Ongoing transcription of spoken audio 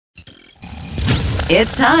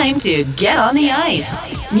It's time to get on the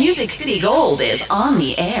ice. Music City Gold is on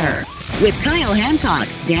the air with Kyle Hancock,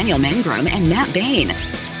 Daniel Mangrum, and Matt Bain.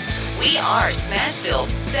 We are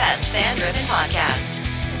Smashville's best fan-driven podcast,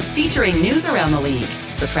 featuring news around the league,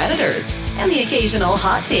 the Predators, and the occasional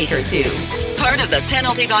hot take or two. Part of the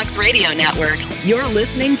Penalty Box Radio Network, you're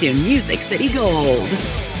listening to Music City Gold.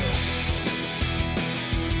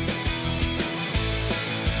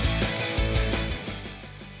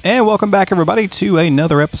 And welcome back, everybody, to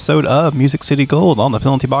another episode of Music City Gold on the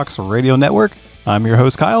Penalty Box Radio Network. I'm your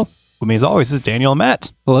host, Kyle. With me, as always, is Daniel and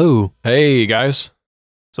Matt. Hello. Hey, guys.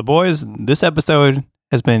 So, boys, this episode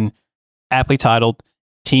has been aptly titled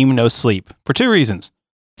Team No Sleep for two reasons.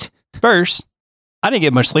 First, I didn't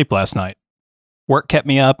get much sleep last night. Work kept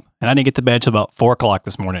me up, and I didn't get to bed till about 4 o'clock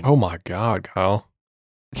this morning. Oh, my God, Kyle.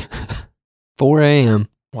 4 a.m.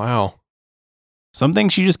 Wow. Some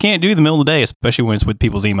things you just can't do in the middle of the day, especially when it's with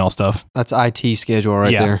people's email stuff. That's IT schedule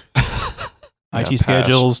right there. IT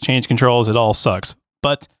schedules, change controls, it all sucks.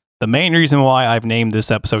 But the main reason why I've named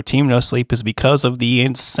this episode Team No Sleep is because of the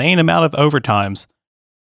insane amount of overtimes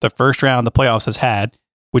the first round of the playoffs has had,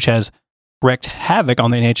 which has wreaked havoc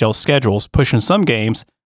on the NHL schedules, pushing some games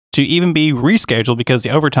to even be rescheduled because the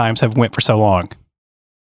overtimes have went for so long.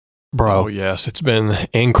 Bro. Oh, yes. It's been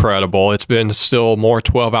incredible. It's been still more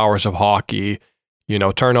 12 hours of hockey. You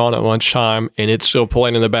know, turn on at lunchtime, and it's still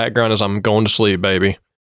playing in the background as I'm going to sleep, baby.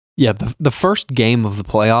 Yeah, the first game of the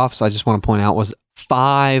playoffs, I just want to point out, was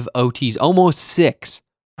 5 OTs, almost 6.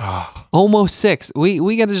 Almost 6.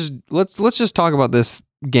 We got to just let's just talk about this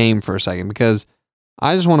game for a second, because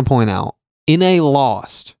I just want to point out, in a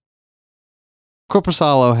loss,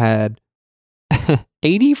 Korpisalo had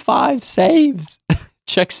 85 saves.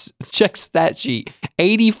 Check stat sheet.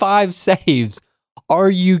 85 saves. Are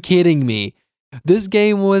you kidding me? This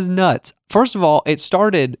game was nuts. First of all, it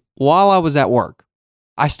started while I was at work.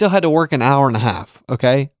 I still had to work an hour and a half,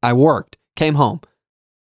 okay? I worked, came home,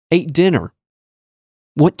 ate dinner,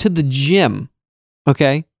 went to the gym,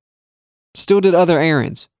 okay? Still did other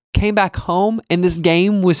errands. Came back home, and this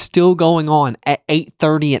game was still going on at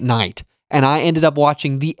 8:30 at night. And I ended up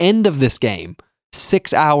watching the end of this game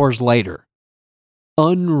 6 hours later.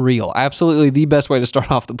 Unreal. Absolutely the best way to start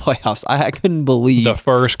off the playoffs. I couldn't believe the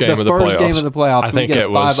first game of the playoffs. I think it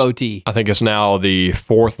was 5 OT. I think it's now the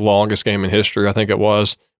 4th longest game in history. I think it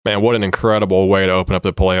was. Man, what an incredible way to open up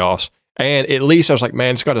the playoffs. And at least I was like,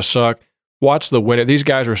 man, it's got to suck. Watch the winner. These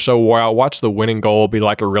guys are so wild. Watch the winning goal be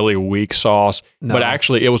like a really weak sauce. No. But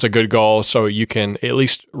actually, it was a good goal, so you can at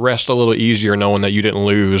least rest a little easier knowing that you didn't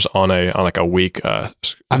lose on a weak. I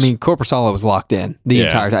mean, Korpisalo was locked in the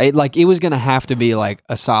entire time. It was going to have to be like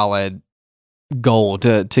a solid goal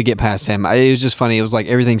to get past him. It was just funny. It was like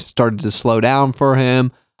everything started to slow down for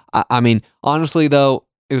him. I mean, honestly, though,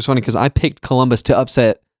 it was funny because I picked Columbus to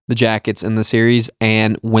upset the Jackets in the series,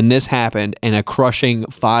 and when this happened in a crushing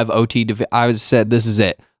 5 OT, I said, this is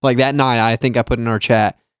it. Like that night, I think I put in our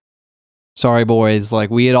chat, sorry boys, like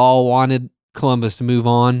we had all wanted Columbus to move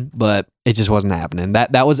on, but it just wasn't happening.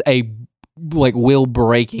 That was a like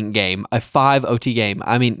will-breaking game, a 5 OT game.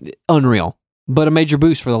 I mean, unreal, but a major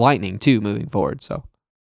boost for the Lightning too moving forward. So,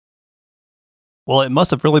 well, it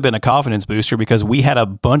must have really been a confidence booster because we had a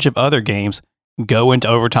bunch of other games go into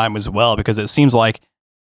overtime as well, because it seems like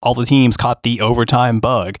all the teams caught the overtime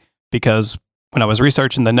bug, because when I was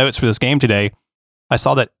researching the notes for this game today, I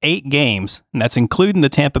saw that 8 games, and that's including the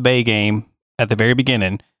Tampa Bay game at the very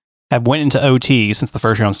beginning, have went into OT since the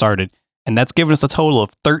first round started. And that's given us a total of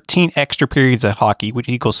 13 extra periods of hockey, which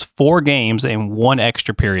equals 4 games and 1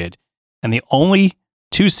 extra period. And the only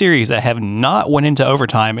 2 series that have not went into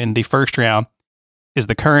overtime in the first round is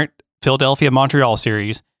the current Philadelphia-Montreal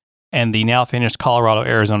series and the now finished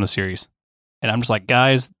Colorado-Arizona series. And I'm just like,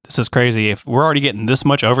 guys, this is crazy. If we're already getting this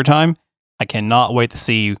much overtime, I cannot wait to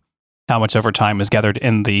see how much overtime is gathered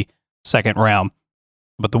in the second round.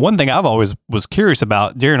 But the one thing I've always was curious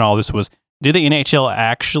about during all this was, did the NHL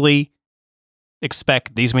actually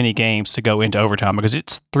expect these many games to go into overtime? Because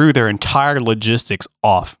it's threw their entire logistics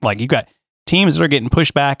off. Like, you got teams that are getting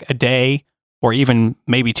pushed back a day or even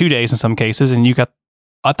maybe 2 days in some cases. And you got,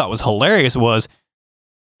 I thought was hilarious was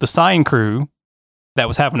the sign crew that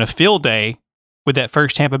was having a field day with that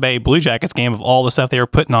first Tampa Bay Blue Jackets game of all the stuff they were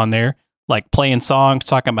putting on there, like playing songs,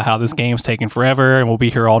 talking about how this game's taking forever and we'll be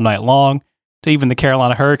here all night long, to even the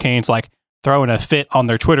Carolina Hurricanes, like throwing a fit on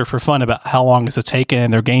their Twitter for fun about how long this is taking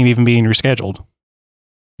and their game even being rescheduled.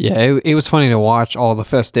 Yeah, it was funny to watch all the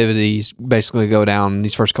festivities basically go down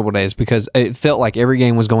these first couple of days, because it felt like every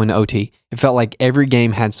game was going to OT. It felt like every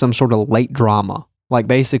game had some sort of late drama. Like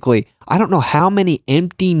basically, I don't know how many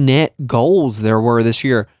empty net goals there were this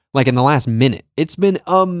year, like in the last minute. It's been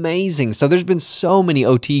amazing. So there's been so many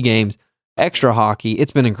OT games, extra hockey.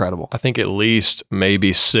 It's been incredible. I think at least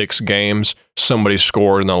maybe 6 games somebody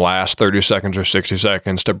scored in the last 30 seconds or 60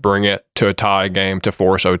 seconds to bring it to a tie game to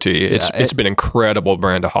force OT. It's been incredible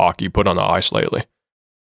brand of hockey put on the ice lately.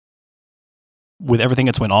 With everything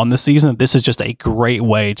that's went on this season, this is just a great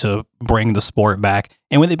way to bring the sport back.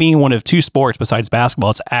 And with it being one of 2 sports besides basketball,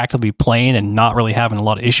 it's actively playing and not really having a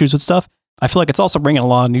lot of issues with stuff. I feel like it's also bringing a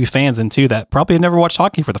lot of new fans in too that probably have never watched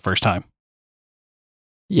hockey for the first time.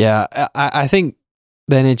 Yeah, I think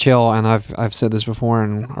the NHL, and I've said this before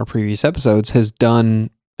in our previous episodes, has done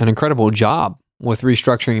an incredible job with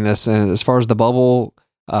restructuring this. And as far as the bubble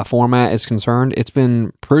format is concerned, it's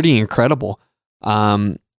been pretty incredible.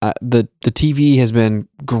 The TV has been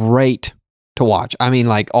great to watch. I mean,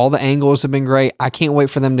 like all the angles have been great. I can't wait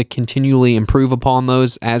for them to continually improve upon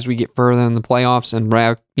those as we get further in the playoffs and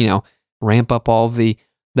ramp up all the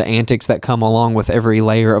antics that come along with every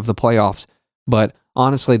layer of the playoffs. But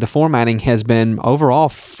honestly, the formatting has been overall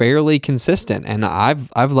fairly consistent, and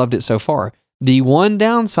I've loved it so far. The one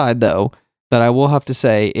downside, though, that I will have to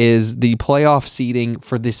say is the playoff seeding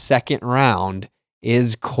for the second round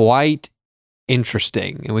is quite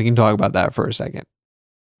interesting, and we can talk about that for a second.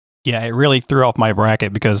 Yeah, it really threw off my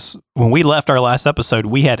bracket because when we left our last episode,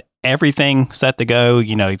 we had everything set to go.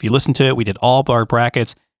 You know, if you listen to it, we did all of our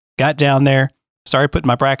brackets, got down there, started putting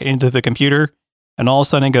my bracket into the computer, and all of a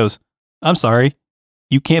sudden it goes, I'm sorry,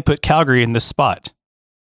 you can't put Calgary in this spot.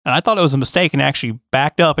 And I thought it was a mistake and actually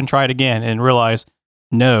backed up and tried again and realized,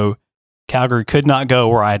 no, Calgary could not go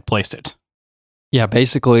where I had placed it. Yeah,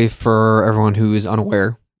 basically for everyone who is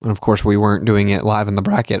unaware, and of course we weren't doing it live in the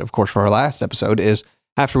bracket, of course, for our last episode, is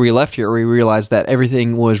after we left here, we realized that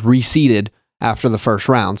everything was reseeded after the first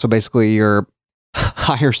round. So basically your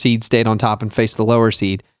higher seed stayed on top and faced the lower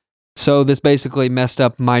seed. So this basically messed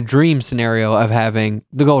up my dream scenario of having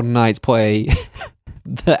the Golden Knights play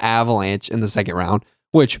the Avalanche in the second round,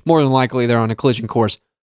 which more than likely they're on a collision course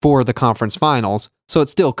for the conference finals. So it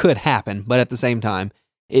still could happen, but at the same time,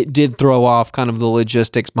 it did throw off kind of the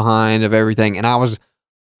logistics behind of everything. And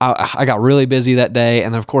I got really busy that day.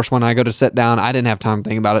 And then, of course, when I go to sit down, I didn't have time to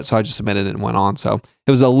think about it. So I just submitted it and went on. So it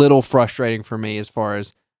was a little frustrating for me as far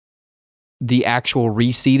as the actual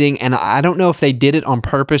reseeding. And I don't know if they did it on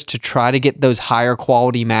purpose to try to get those higher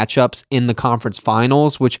quality matchups in the conference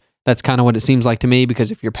finals, which that's kind of what it seems like to me. Because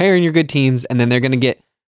if you're pairing your good teams and then they're going to get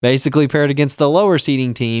basically paired against the lower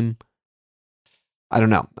seeding team, I don't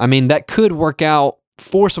know. I mean, that could work out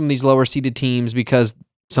for some of these lower seeded teams because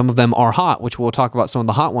some of them are hot, which we'll talk about some of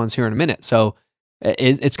the hot ones here in a minute. So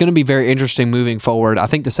it's going to be very interesting moving forward. I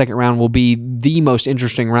think the second round will be the most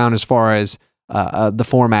interesting round as far as the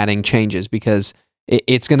formatting changes because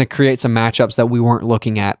it's going to create some matchups that we weren't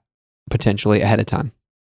looking at potentially ahead of time.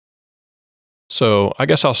 So I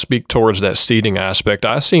guess I'll speak towards that seeding aspect.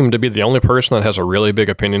 I seem to be the only person that has a really big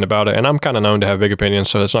opinion about it, and I'm kind of known to have big opinions,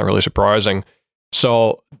 so it's not really surprising.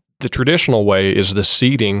 So the traditional way is the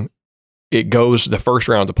seeding. It goes the first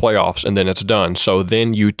round of the playoffs and then it's done. So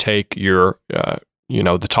then you take your,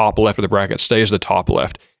 the top left of the bracket stays the top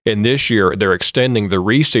left. And this year they're extending the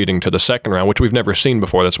reseeding to the second round, which we've never seen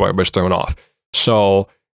before. That's why everybody's thrown off. So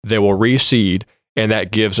they will reseed and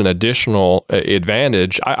that gives an additional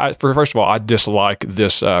advantage. First of all, I dislike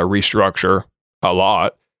this restructure a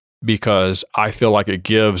lot because I feel like it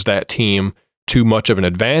gives that team too much of an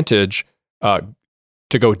advantage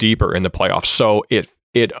to go deeper in the playoffs. So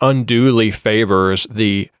it unduly favors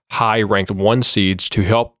the high-ranked 1 seeds to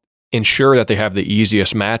help ensure that they have the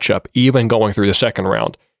easiest matchup, even going through the second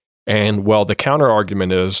round. And, well, the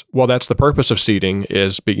counter-argument is, well, that's the purpose of seeding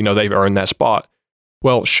is, they've earned that spot.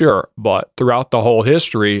 Well, sure, but throughout the whole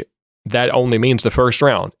history, that only means the first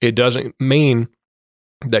round. It doesn't mean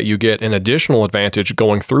that you get an additional advantage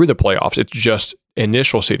going through the playoffs. It's just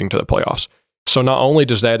initial seeding to the playoffs. So not only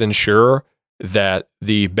does that ensure that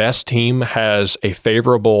the best team has a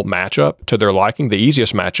favorable matchup to their liking, the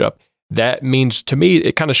easiest matchup, that means to me,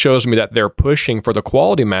 it kind of shows me that they're pushing for the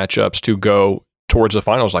quality matchups to go towards the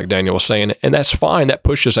finals, like Daniel was saying. And that's fine. That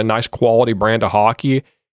pushes a nice quality brand of hockey.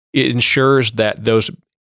 It ensures that those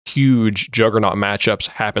huge juggernaut matchups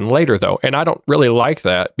happen later, though. And I don't really like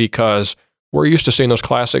that because we're used to seeing those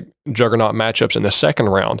classic juggernaut matchups in the second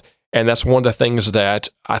round. And that's one of the things that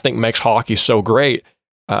I think makes hockey so great.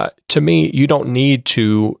 To me, you don't need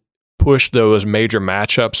to push those major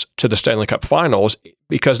matchups to the Stanley Cup Finals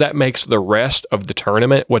because that makes the rest of the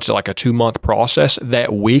tournament, what's like a 2-month process,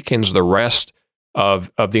 that weakens the rest of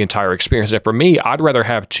the entire experience. And for me, I'd rather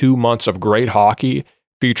have 2 months of great hockey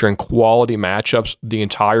featuring quality matchups the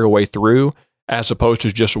entire way through as opposed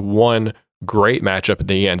to just one great matchup at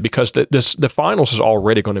the end, because the finals is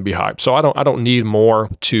already going to be hyped. So I don't need more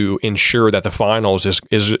to ensure that the finals is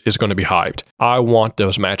going to be hyped. I want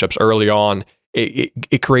those matchups early on.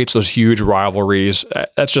 It creates those huge rivalries.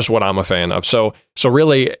 That's just what I'm a fan of. So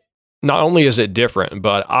really, not only is it different,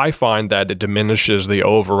 but I find that it diminishes the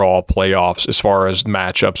overall playoffs as far as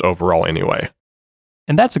matchups overall anyway.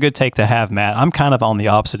 And that's a good take to have, Matt. I'm kind of on the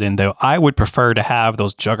opposite end, though. I would prefer to have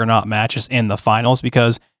those juggernaut matches in the finals,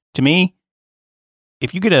 because to me,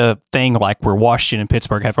 if you get a thing like where Washington and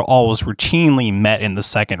Pittsburgh have always routinely met in the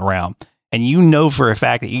second round, and you know for a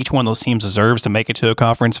fact that each one of those teams deserves to make it to a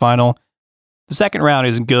conference final, the second round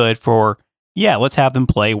is good for, yeah, let's have them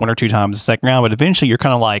play one or two times the second round, but eventually you're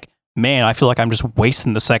kind of like, man, I feel like I'm just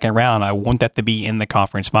wasting the second round. I want that to be in the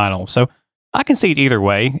conference final. So I can see it either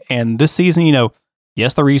way. And this season,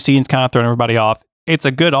 yes, the reseeding's kind of throwing everybody off. It's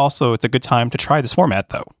a good time to try this format,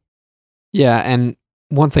 though. Yeah, and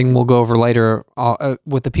one thing we'll go over later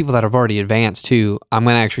with the people that have already advanced too, I'm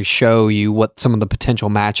going to actually show you what some of the potential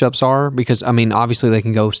matchups are, because obviously they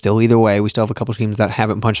can go still either way. We still have a couple teams that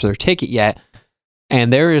haven't punched their ticket yet,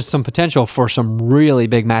 and there is some potential for some really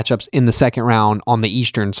big matchups in the second round on the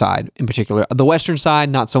Eastern side in particular. The Western side,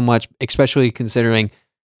 not so much, especially considering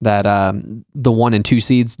that the 1 and 2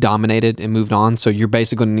 seeds dominated and moved on. So you're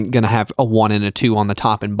basically going to have a 1 and a 2 on the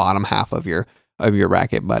top and bottom half of your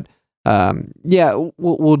bracket, but.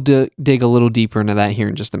 We'll dig a little deeper into that here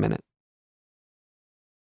in just a minute.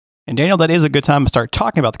 And Daniel, that is a good time to start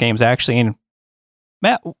talking about the games, actually. And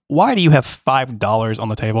Matt, why do you have $5 on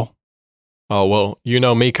the table? Oh, well, you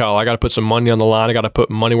know me, Kyle. I got to put some money on the line. I got to put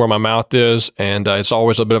money where my mouth is. And it's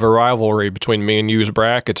always a bit of a rivalry between me and you's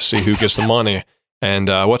bracket to see who gets the money. And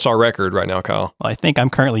what's our record right now, Kyle? Well, I think I'm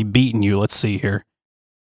currently beating you. Let's see here.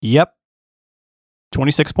 Yep.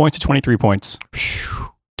 26 points to 23 points.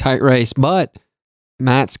 Tight race, but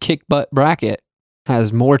Matt's kick butt bracket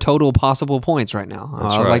has more total possible points right now.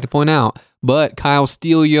 I would like to point out, but Kyle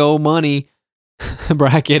Steal Yo Money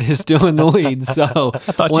bracket is still in the lead. So I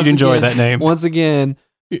thought you'd enjoy that name. Once again,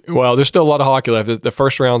 well, there's still a lot of hockey left. The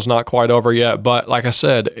first round's not quite over yet, but like I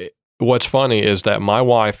said, what's funny is that my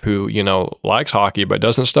wife, who likes hockey but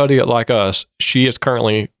doesn't study it like us, she is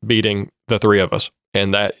currently beating the three of us,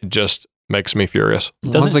 and that just makes me furious.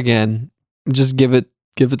 Once again, just give it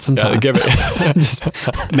some time. Give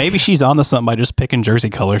it. Maybe she's on to something by just picking jersey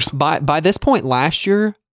colors. By this point last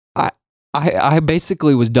year, I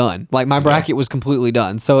basically was done. Like my bracket was completely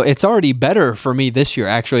done. So it's already better for me this year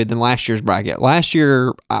actually than last year's bracket. Last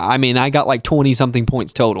year, I got like 20 something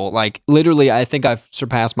points total. Like literally, I think I've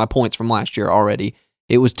surpassed my points from last year already.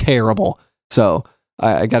 It was terrible. So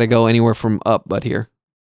I got to go anywhere from up, but here.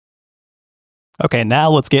 Okay, now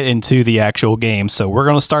let's get into the actual game. So we're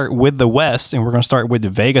going to start with the West, and we're going to start with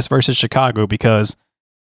Vegas versus Chicago, because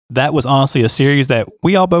that was honestly a series that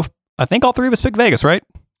I think all three of us picked Vegas, right?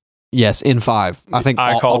 Yes, in 5. I think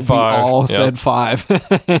I called 5. We all said 5.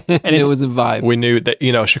 and it was in 5. We knew that,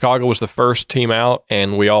 Chicago was the first team out,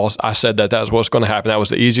 and I said that was what's going to happen. That was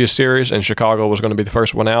the easiest series, and Chicago was going to be the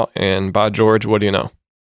first one out. And by George, what do you know?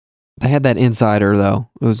 They had that insider, though.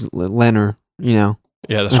 It was Leonard,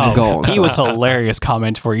 Yeah, that's right. He was hilarious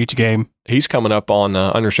comment for each game. He's coming up on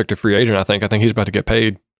unrestricted free agent, I think. I think he's about to get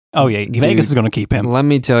paid. Oh, yeah. Vegas is going to keep him. Let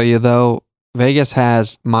me tell you, though, Vegas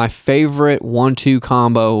has my favorite 1-2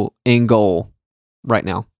 combo in goal right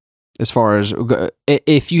now. As far as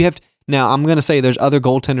if you have... Now, I'm going to say there's other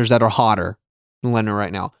goaltenders that are hotter than Leonard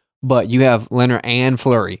right now, but you have Leonard and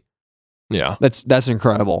Fleury. Yeah. That's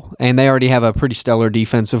incredible. And they already have a pretty stellar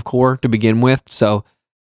defensive core to begin with, so...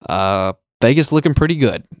 Vegas looking pretty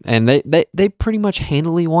good, and they pretty much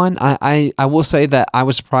handily won. I will say that I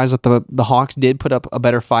was surprised that the Hawks did put up a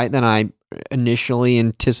better fight than I initially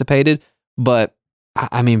anticipated, but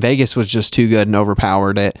Vegas was just too good and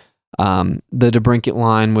overpowered it. The DeBrincat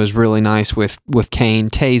line was really nice with Kane.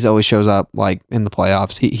 Taves always shows up like in the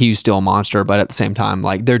playoffs. He's still a monster, but at the same time,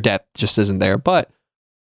 like their depth just isn't there. But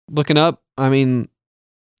looking up,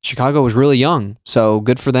 Chicago was really young, so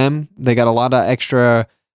good for them. They got a lot of extra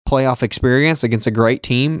playoff experience against a great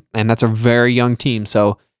team, and that's a very young team.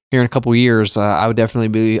 So here in a couple of years, I would definitely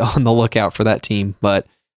be on the lookout for that team. But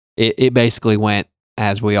it basically went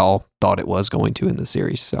as we all thought it was going to in the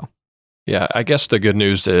series. So yeah, I guess the good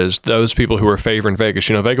news is those people who are favoring Vegas.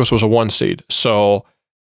 Vegas was a 1 seed, so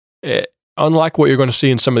unlike what you're going to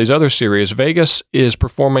see in some of these other series, Vegas is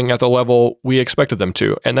performing at the level we expected them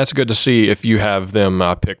to, and that's good to see if you have them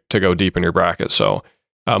picked to go deep in your bracket. So.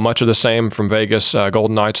 Much of the same from Vegas,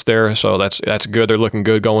 Golden Knights there, so that's good. They're looking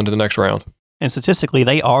good going to the next round. And statistically,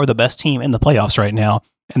 they are the best team in the playoffs right now.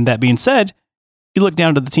 And that being said, you look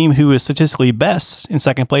down to the team who is statistically best in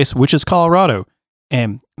second place, which is Colorado.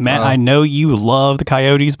 And Matt, I know you love the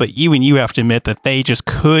Coyotes, but even you have to admit that they just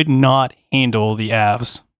could not handle the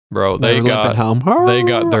Avs. Bro, they got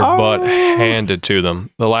their butt handed to them.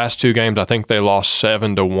 The last two games, I think they lost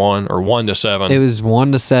 7-1 or 1-7. It was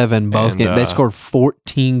 1-7 both games. They scored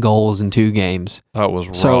 14 goals in 2 games. That was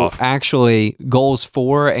rough. So actually, goals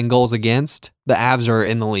for and goals against, the Avs are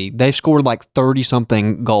in the lead. They've scored like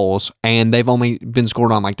 30-something goals, and they've only been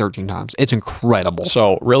scored on like 13 times. It's incredible.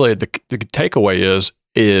 So really, the takeaway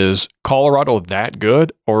is Colorado that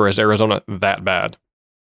good, or is Arizona that bad?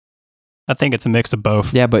 I think it's a mix of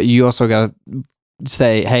both. Yeah, but you also got to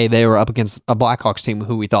say, hey, they were up against a Blackhawks team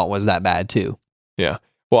who we thought was that bad too. Yeah.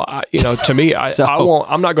 Well, to me,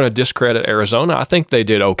 I'm not going to discredit Arizona. I think they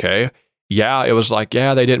did okay. Yeah, it was like,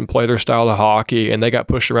 they didn't play their style of hockey and they got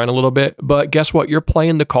pushed around a little bit. But guess what? You're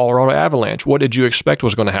playing the Colorado Avalanche. What did you expect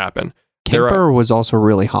was going to happen? Kemper was also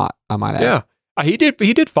really hot, I might add. Yeah. He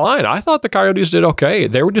did fine. I thought the Coyotes did okay.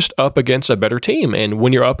 They were just up against a better team. And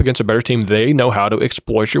when you're up against a better team, they know how to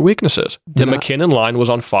exploit your weaknesses. The McKinnon line was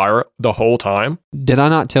on fire the whole time. Did I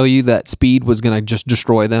not tell you that speed was going to just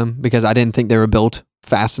destroy them? Because I didn't think they were built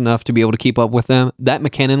fast enough to be able to keep up with them. That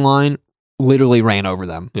McKinnon line literally ran over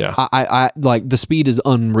them. Yeah. I like the speed is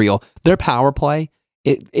unreal. Their power play,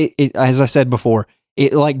 it as I said before,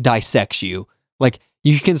 it like dissects you. Like,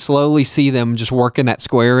 you can slowly see them just working that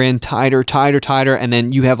square in tighter, and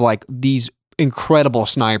then you have like these incredible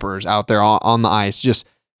snipers out there on the ice. Just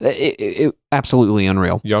it absolutely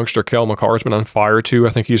unreal. Youngster Kel McCarr's been on fire too. I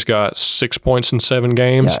think he's got 6 points in 7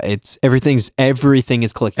 games. Yeah, it's everything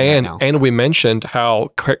is clicking right now. And we mentioned how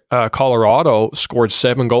Colorado scored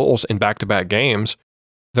 7 goals in back-to-back games.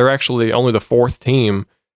 They're actually only the 4th team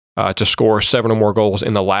to score 7 or more goals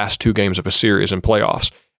in the last 2 games of a series in playoffs.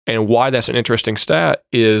 And why that's an interesting stat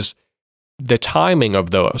is the timing of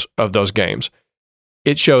those games.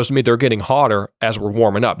 It shows me they're getting hotter as we're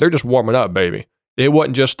warming up. They're just warming up, baby. It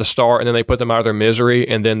wasn't just the start and then they put them out of their misery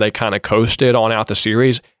and then they kind of coasted on out the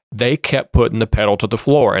series. They kept putting the pedal to the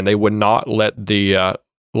floor and they would not let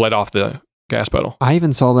off the gas pedal. I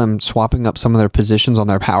even saw them swapping up some of their positions on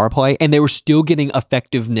their power play and they were still getting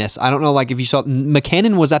effectiveness. I don't know, like if you saw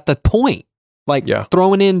McKinnon was at the point.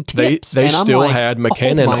 Throwing in tips. They still had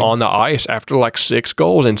McKinnon on the ice after like 6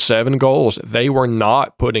 goals and 7 goals. They were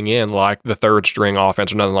not putting in like the third string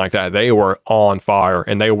offense or nothing like that. They were on fire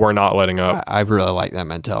and they were not letting up. I really like that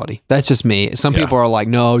mentality. That's just me. Some people are like,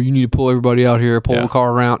 no, you need to pull everybody out here, pull the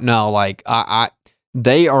car around. No, like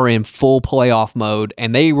they are in full playoff mode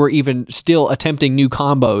and they were even still attempting new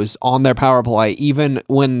combos on their power play, even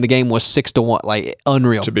when the game was 6-1, like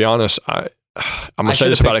unreal. To be honest, I'm gonna say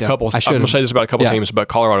this about a couple teams, but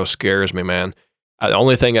Colorado scares me, man. The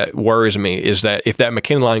only thing that worries me is that if that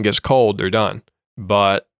McKinnon line gets cold, they're done.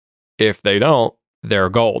 But if they don't, they're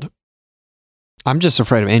gold. I'm just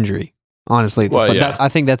afraid of injury, honestly. I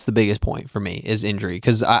think that's the biggest point for me is injury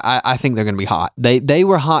because I think they're going to be hot. They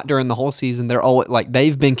were hot during the whole season. They're always like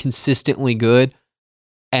they've been consistently good.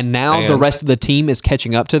 And now the rest of the team is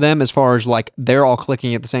catching up to them as far as like they're all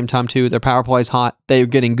clicking at the same time too. Their power play is hot. They're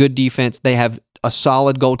getting good defense. They have a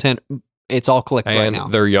solid goaltender. It's all clicked right now.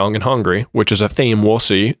 And they're young and hungry, which is a theme we'll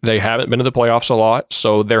see. They haven't been to the playoffs a lot,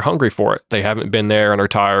 so they're hungry for it. They haven't been there and are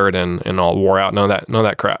tired and all wore out. None of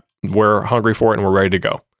that crap. We're hungry for it and we're ready to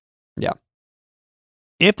go. Yeah.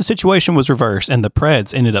 If the situation was reversed and the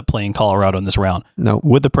Preds ended up playing Colorado in this round,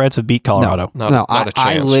 would the Preds have beat Colorado? No, not a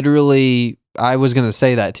chance. I was going to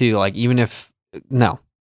say that too. Like, even if, no,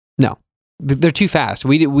 they're too fast.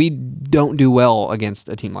 We don't do well against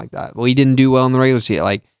a team like that. We didn't do well in the regular season.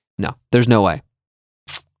 Like, no, there's no way.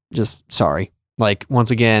 Just sorry. Like,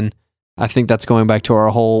 once again, I think that's going back to our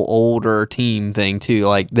whole older team thing too.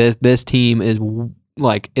 Like, this team is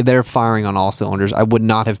like, they're firing on all cylinders. I would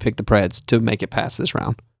not have picked the Preds to make it past this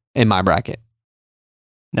round in my bracket.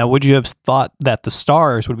 Now, would you have thought that the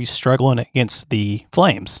Stars would be struggling against the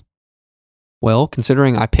Flames? Well,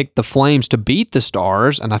 considering I picked the Flames to beat the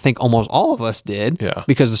Stars, and I think almost all of us did,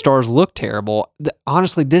 because the Stars look terrible.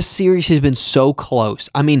 Honestly, this series has been so close.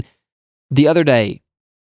 I mean, the other day,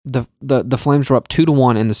 the Flames were up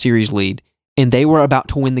 2-1 in the series lead, and they were about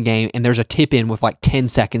to win the game, and there's a tip in with like 10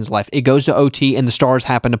 seconds left. It goes to OT, and the Stars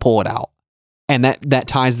happen to pull it out. And that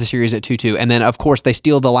ties the series at 2-2. And then, of course, they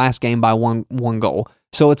steal the last game by one goal.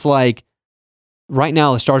 So it's like, right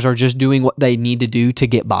now, the Stars are just doing what they need to do to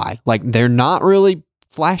get by. Like, they're not really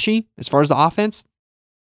flashy as far as the offense.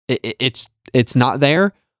 It's not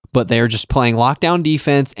there, but they're just playing lockdown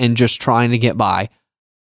defense and just trying to get by.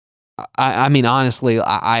 I mean, honestly,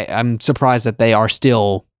 I'm surprised that they are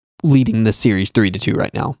still leading the series 3-2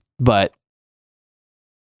 right now. But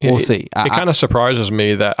We'll see. It kind of surprises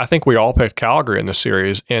me that I think we all picked Calgary in the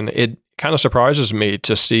series, and it kind of surprises me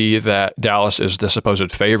to see that Dallas is the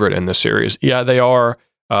supposed favorite in this series. Yeah, they are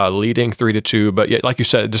leading 3-2, but yet, like you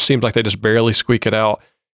said, it just seems like they just barely squeak it out.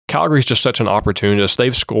 Calgary's just such an opportunist.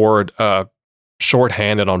 They've scored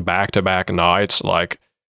shorthanded on back-to-back nights. Like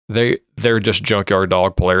they're just junkyard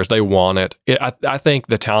dog players. They want it. I think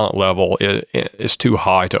the talent level is too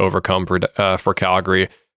high to overcome for Calgary.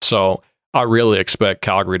 So I really expect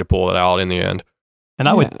Calgary to pull it out in the end. And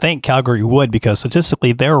I would think Calgary would, because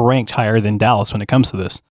statistically they're ranked higher than Dallas when it comes to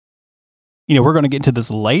this. We're going to get into this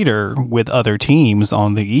later with other teams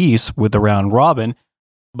on the East with the round robin.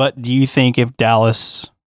 But do you think if Dallas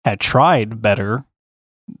had tried better,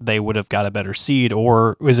 they would have got a better seed,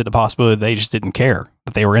 or is it a possibility they just didn't care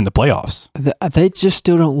that they were in the playoffs? They just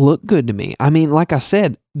still don't look good to me. I mean, like I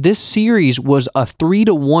said, this series was a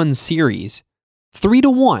 3-1 series.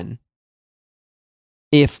 3-1.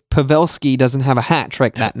 If Pavelski doesn't have a hat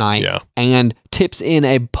trick that night and tips in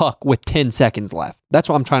a puck with 10 seconds left. That's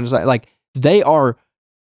what I'm trying to say. Like, they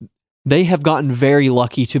have gotten very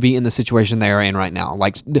lucky to be in the situation they are in right now.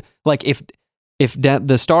 Like if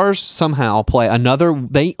the Stars somehow play another,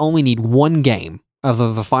 they only need one game of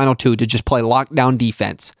the final two to just play lockdown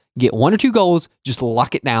defense, get 1 or 2 goals, just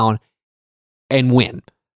lock it down and win.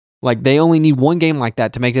 Like, they only need one game like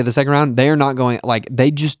that to make it to the second round. They are not going, like,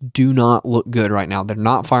 they just do not look good right now. They're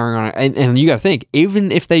not firing on it. And you got to think,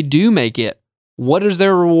 even if they do make it, what is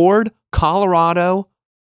their reward? Colorado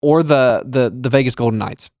or the Vegas Golden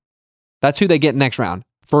Knights. That's who they get next round.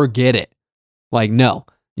 Forget it. Like, no,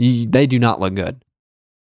 they do not look good.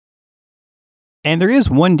 And there is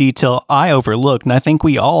one detail I overlooked, and I think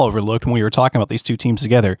we all overlooked when we were talking about these two teams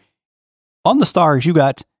together. On the Stars, you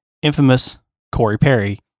got infamous Corey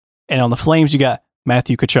Perry, and on the Flames, you got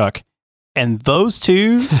Matthew Tkachuk. And those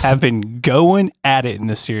two have been going at it in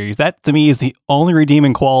this series. That, to me, is the only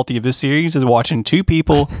redeeming quality of this series, is watching two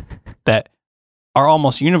people that are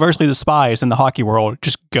almost universally despised in the hockey world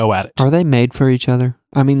just go at it. Are they made for each other?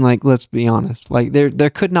 I mean, like, let's be honest. Like, there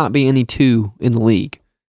could not be any two in the league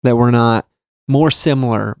that were not more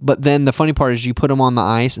similar. But then the funny part is you put them on the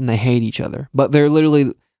ice and they hate each other. But they're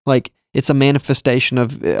literally, like, it's a manifestation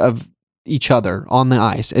of each other on the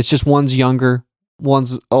ice. It's just one's younger,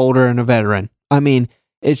 one's older, and a veteran. I mean,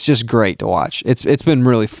 it's just great to watch. It's been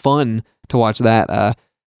really fun to watch that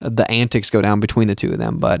the antics go down between the two of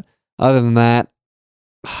them. But other than that,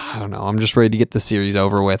 I don't know. I'm just ready to get the series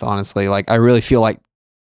over with, honestly. Like, I really feel like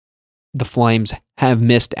the Flames have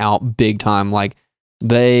missed out big time. Like,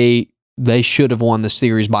 they should have won the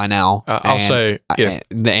series by now.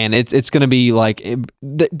 And it's going to be like,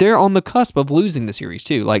 they're on the cusp of losing the series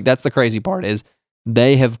too. Like, that's the crazy part, is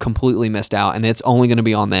they have completely missed out, and it's only going to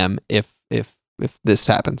be on them if this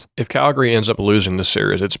happens. If Calgary ends up losing the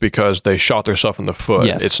series, it's because they shot themselves in the foot.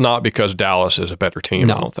 Yes. It's not because Dallas is a better team,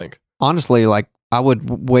 No. I don't think. Honestly, like, I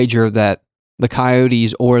would wager that the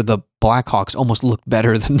Coyotes or the Blackhawks almost look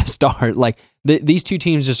better than the Stars. Like, these two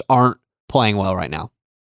teams just aren't playing well right now.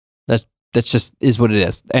 That's just is what it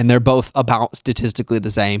is. And they're both about statistically the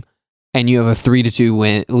same. And you have a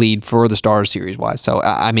 3-2 lead for the Stars series-wise. So,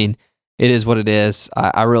 I mean, it is what it is.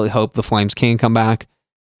 I really hope the Flames can come back,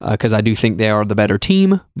 because I do think they are the better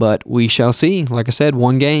team. But we shall see. Like I said,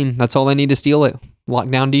 one game. That's all they need to steal it.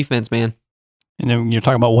 Lockdown defense, man. And then when you're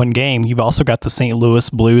talking about one game, you've also got the St. Louis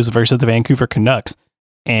Blues versus the Vancouver Canucks.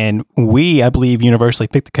 And I believe, universally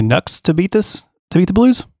picked the Canucks to beat the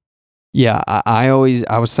Blues. Yeah, I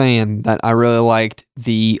was saying that I really liked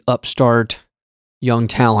the upstart young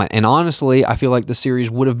talent. And honestly, I feel like the series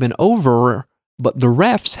would have been over, but the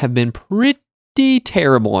refs have been pretty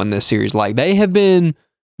terrible in this series. Like, they have been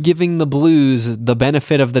giving the Blues the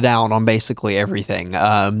benefit of the doubt on basically everything.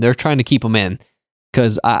 They're trying to keep them in,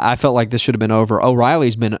 because I felt like this should have been over.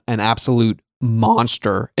 O'Reilly's been an absolute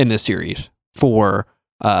monster in this series for,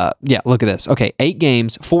 look at this. Okay, 8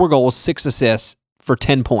 games, 4 goals, 6 assists for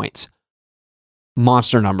 10 points.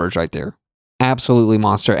 Monster numbers right there. Absolutely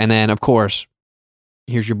monster. And then, of course,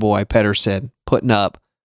 here's your boy, Pettersson, putting up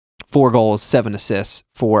 4 goals, 7 assists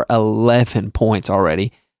for 11 points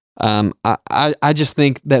already. I just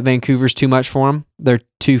think that Vancouver's too much for them. They're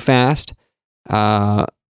too fast. I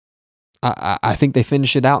think they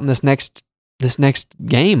finish it out in this next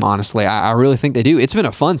game, honestly. I really think they do. It's been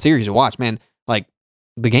a fun series to watch, man. Like,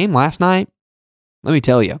 the game last night, let me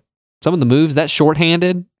tell you, some of the moves, that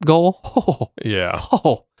shorthanded goal. Yeah.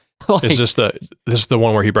 Like, Is this the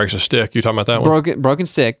one where he breaks a stick? You talking about that one? Broken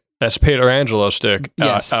stick. That's Peter Angelo's stick.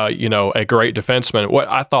 Yes. A great defenseman. What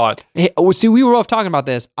I thought. See, we were both talking about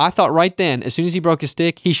this. I thought right then, as soon as he broke his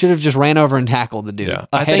stick, he should have just ran over and tackled the dude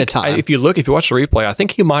ahead of time. If you watch the replay, I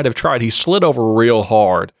think he might have tried. He slid over real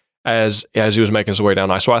hard as he was making his way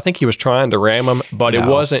down ice. So I think he was trying to ram him, but it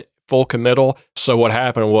wasn't full committal. So what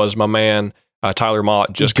happened was my man Tyler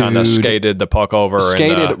Mott just kind of skated the puck over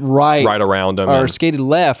and right around him. Or skated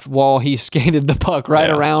left while he skated the puck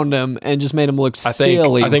around him and just made him look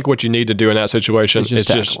silly. I think what you need to do in that situation is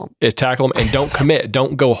tackle him and don't commit.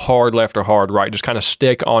 Don't go hard left or hard right. Just kind of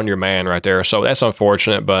stick on your man right there. So that's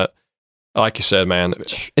unfortunate, but like you said, man.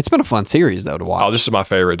 It's been a fun series, though, to watch. Oh, this is my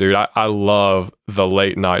favorite, dude. I love the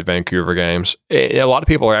late night Vancouver games. A lot of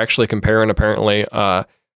people are actually comparing, apparently,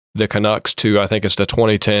 the Canucks to, I think it's the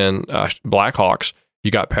 2010 Blackhawks.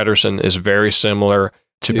 You got Pettersson is very similar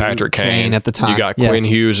to Patrick Kane at the time. You got Quinn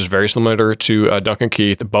Hughes is very similar to Duncan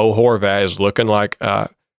Keith. Bo Horvat is looking like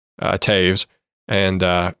Taves. And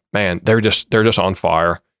man, they're just on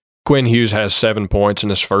fire. Quinn Hughes has 7 points in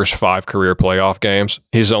his first 5 career playoff games.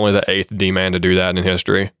 He's only the 8th D-man to do that in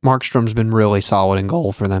history. Markstrom's been really solid in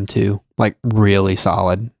goal for them too. Like really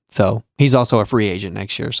solid. So he's also a free agent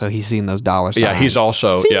next year, so he's seen those dollars. Yeah, he's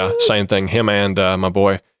also, same thing. Him and my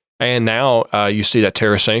boy. And now you see that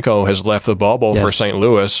Tarasenko has left the bubble for St.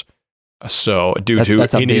 Louis. So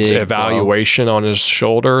he needs evaluation on his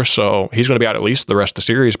shoulder, so he's going to be out at least the rest of the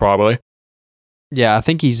series probably. Yeah, I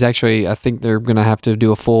think they're going to have to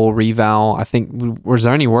do a full reval. I think, was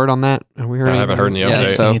there any word on that? I haven't heard any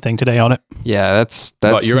update. Anything today on it. Yeah, that's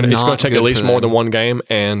but it's going to take at least more than one game,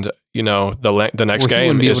 and the next game he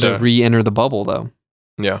wouldn't be able to re-enter the bubble though.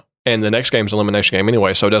 Yeah, and the next game's an elimination game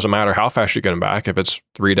anyway, so it doesn't matter how fast you get him back. If it's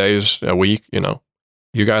 3 days, a week,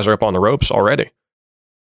 you guys are up on the ropes already.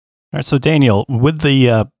 All right, so Daniel, with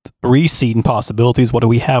the reseeding possibilities, what do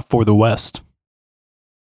we have for the West?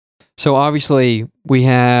 So obviously we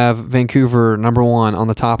have Vancouver number 1 on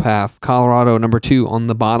the top half, Colorado number 2 on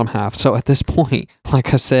the bottom half. So at this point,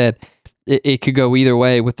 like I said, it could go either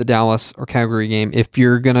way with the Dallas or Calgary game. If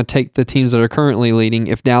you're going to take the teams that are currently leading,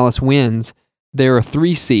 if Dallas wins, they're a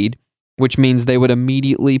 3 seed, which means they would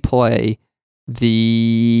immediately play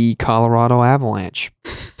the Colorado Avalanche.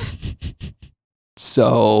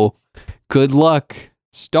 So good luck,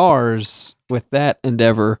 Stars, with that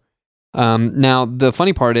endeavor. Now, the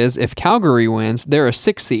funny part is, if Calgary wins, they're a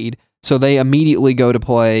 6 seed, so they immediately go to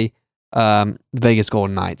play Vegas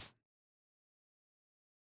Golden Knights.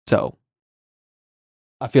 So,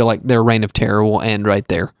 I feel like their reign of terror will end right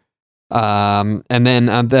there. And then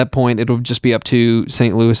at that point, it'll just be up to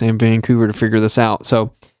St. Louis and Vancouver to figure this out.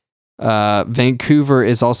 So, Vancouver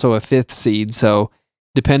is also a 5th seed, so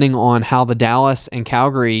depending on how the Dallas and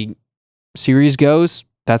Calgary series goes,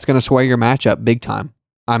 that's going to sway your matchup big time.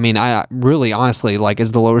 I mean, I really, honestly,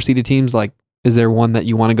 as the lower seeded teams, is there one that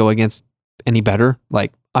you want to go against any better?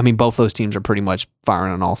 Both those teams are pretty much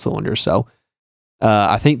firing on all cylinders. So,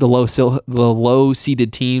 I think the low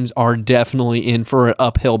seeded teams are definitely in for an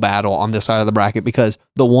uphill battle on this side of the bracket because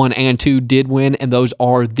the 1 and 2 did win, and those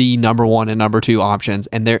are the number 1 and number 2 options,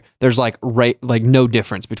 and there's no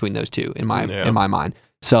difference between those two in my mind.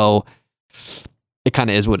 So, it kind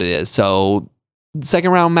of is what it is. So,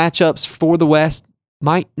 second round matchups for the West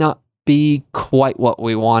might not be quite what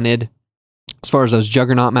we wanted as far as those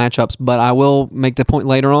juggernaut matchups, but I will make the point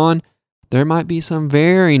later on, there might be some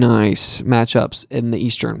very nice matchups in the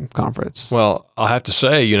Eastern Conference. Well, I'll have to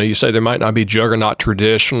say, you say there might not be juggernaut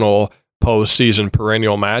traditional postseason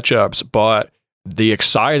perennial matchups, but the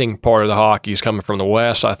exciting part of the hockey is coming from the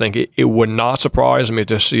West. I think it would not surprise me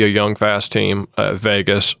to see a young, fast team,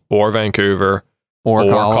 Vegas or Vancouver, or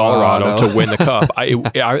Colorado to win the Cup.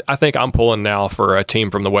 I think I'm pulling now for a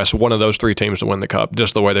team from the West, one of those 3 teams to win the Cup,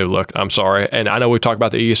 just the way they look. I'm sorry. And I know we talked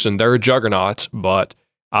about the East, and they're juggernauts, but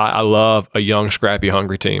I love a young, scrappy,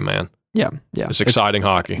 hungry team, man. Yeah. It's exciting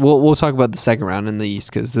hockey. We'll talk about the second round in the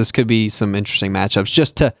East because this could be some interesting matchups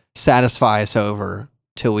just to satisfy us over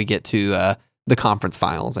till we get to the conference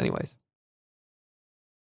finals anyways.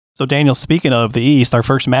 So, Daniel, speaking of the East, our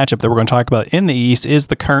first matchup that we're going to talk about in the East is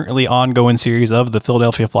the currently ongoing series of the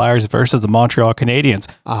Philadelphia Flyers versus the Montreal Canadiens.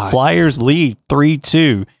 Flyers lead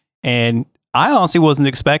 3-2, and I honestly wasn't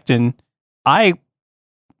expecting. I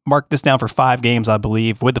marked this down for 5 games, I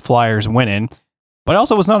believe, with the Flyers winning, but I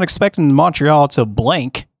also was not expecting Montreal to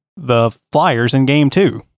blank the Flyers in game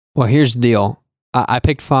 2. Well, here's the deal. I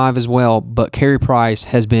picked 5 as well, but Carey Price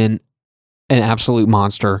has been an absolute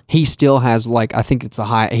monster. He still has I think it's the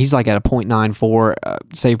high. He's at a .94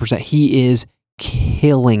 save percent. He is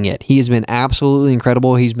killing it. He has been absolutely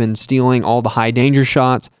incredible. He's been stealing all the high danger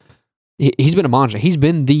shots. He's been a monster. He's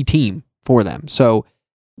been the team for them. So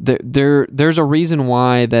there's a reason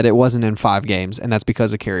why that it wasn't in 5 games, and that's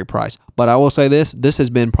because of Carey Price. But I will say this has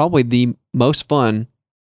been probably the most fun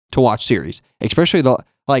to watch series, especially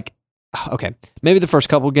okay, maybe the first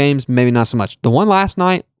couple games, maybe not so much. The one last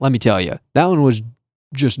night, let me tell you, that one was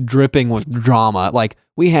just dripping with drama. Like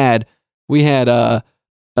we had a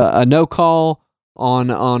no call on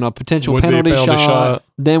a potential penalty shot.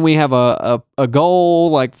 Then we have a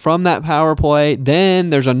goal like from that power play. Then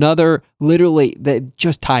there's another literally that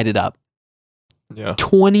just tied it up. Yeah.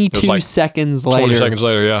 22 seconds later. 20 seconds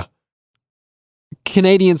later, yeah.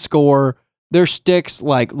 Canadian score. Their sticks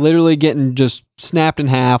like literally getting just snapped in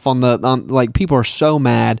half on like people are so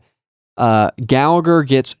mad. Gallagher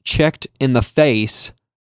gets checked in the face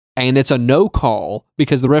and it's a no call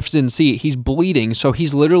because the refs didn't see it. He's bleeding, so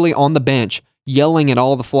he's literally on the bench yelling at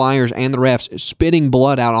all the Flyers and the refs, spitting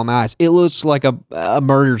blood out on the ice. It looks like a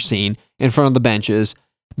murder scene in front of the benches.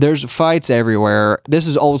 There's fights everywhere. This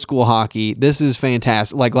is old school hockey. This is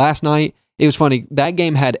fantastic. Like last night, it was funny. That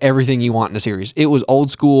game had everything you want in a series. It was old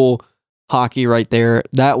school hockey right there.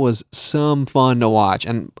 That was some fun to watch.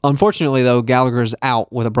 And unfortunately, though, Gallagher's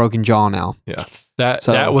out with a broken jaw now. Yeah.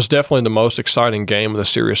 That was definitely the most exciting game of the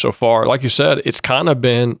series so far. Like you said, it's kind of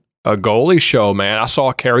been a goalie show, man. I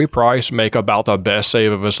saw Carey Price make about the best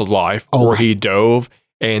save of his life where he dove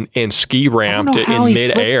and ski ramped it in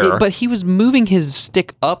midair. But he was moving his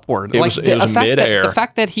stick upward. It was midair. The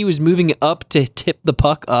fact that he was moving it up to tip the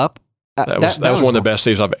puck up, that was one of the best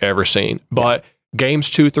saves I've ever seen. But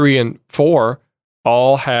games 2, 3, and 4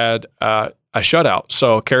 all had a shutout.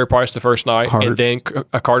 So Carey Price the first night, and then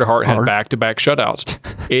Carter Hart had back-to-back shutouts.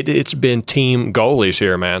 It's been team goalies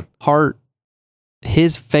here, man. Hart,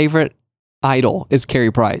 his favorite idol is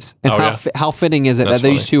Carey Price. And how fitting is it that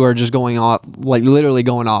these two are just going off, like literally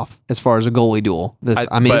going off as far as a goalie duel?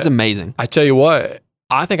 It's amazing. I tell you what,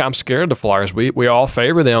 I think I'm scared of the Flyers. We all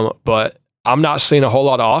favor them, but I'm not seeing a whole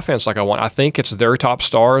lot of offense like I want. I think it's their top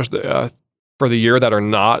stars for the year that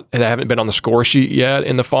haven't been on the score sheet yet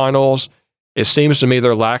in the finals. It seems to me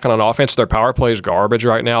they're lacking on offense. Their power play is garbage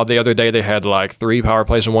right now. The other day they had like 3 power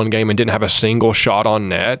plays in one game and didn't have a single shot on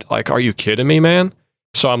net. Like, are you kidding me, man?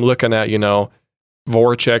 So I'm looking at,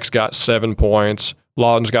 Voracek's got 7 points,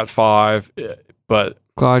 Lawton's got 5, but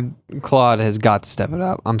Claude has got to step it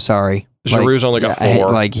up. I'm sorry. Giroux's only got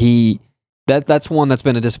 4. That's one that's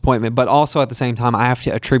been a disappointment, but also at the same time, I have to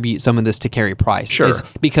attribute some of this to Carey Price. Sure.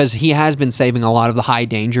 Because he has been saving a lot of the high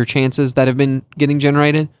danger chances that have been getting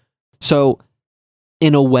generated. So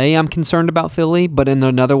in a way, I'm concerned about Philly, but in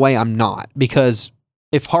another way, I'm not. Because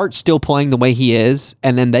if Hart's still playing the way he is,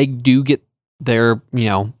 and then they do get their,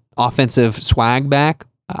 offensive swag back,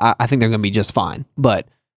 I think they're going to be just fine. But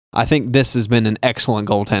I think this has been an excellent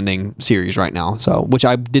goaltending series right now. So, which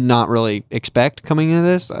I did not really expect coming into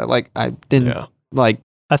this. I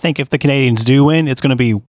think if the Canadians do win, it's going to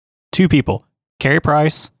be 2 people, Carey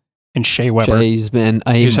Price and Shea Weber. He's having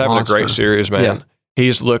a great series, man. Yeah.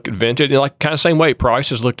 He's looked vintage, kind of same way Price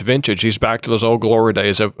has looked vintage. He's back to those old glory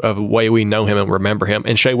days of the way we know him and remember him.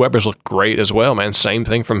 And Shea Weber's looked great as well, man. Same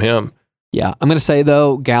thing from him. Yeah, I'm going to say,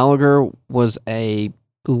 though, Gallagher was a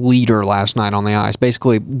leader last night on the ice,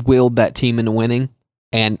 basically willed that team into winning.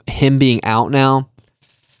 And him being out now,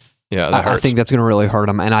 I think that's going to really hurt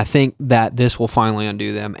him. And I think that this will finally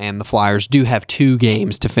undo them. And the Flyers do have 2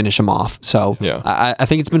 games to finish them off. So I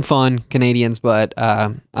think it's been fun, Canadians, but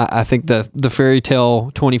I think the fairy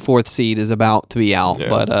tale 24th seed is about to be out. Yeah.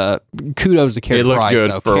 But kudos to Carey Price. It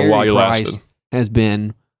looked good for a while you lasted. Has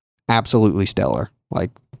been absolutely stellar.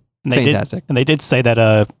 Fantastic. They did say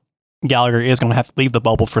that Gallagher is going to have to leave the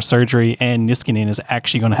bubble for surgery, and Niskanen is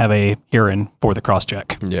actually going to have a hearing for the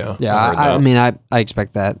cross-check. Yeah. I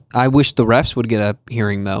expect that. I wish the refs would get a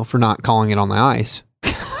hearing, though, for not calling it on the ice.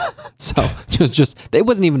 So, just it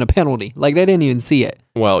wasn't even a penalty. They didn't even see it.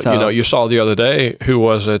 Well, you saw the other day, who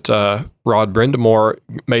was it? Rod Brindamore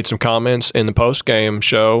made some comments in the post-game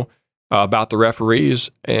show about the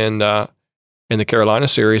referees and in the Carolina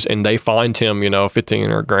series, and they fined him, $15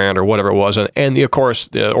 or $1,000 or whatever it was. And of course,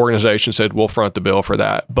 the organization said, we'll front the bill for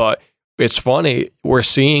that. But it's funny, we're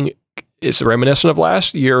seeing, it's reminiscent of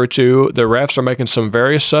last year or two, the refs are making some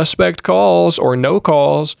very suspect calls or no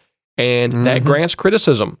calls, and that grants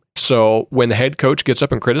criticism. So when the head coach gets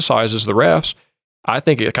up and criticizes the refs, I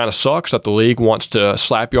think it kind of sucks that the league wants to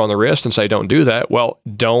slap you on the wrist and say, don't do that. Well,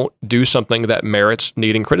 don't do something that merits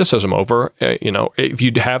needing criticism over. If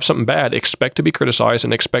you have something bad, expect to be criticized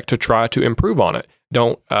and expect to try to improve on it.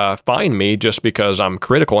 Don't fine me just because I'm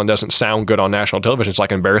critical and doesn't sound good on national television. It's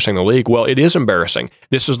like embarrassing the league. Well, it is embarrassing.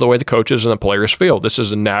 This is the way the coaches and the players feel. This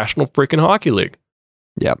is the National freaking Hockey League.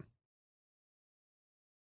 Yep.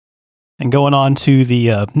 And going on to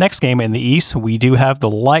the next game in the East, we do have the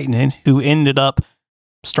Lightning, who ended up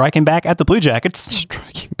striking back at the Blue Jackets.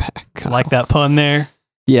 Striking back. Like that pun there.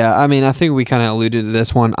 Yeah, I mean, I think we kind of alluded to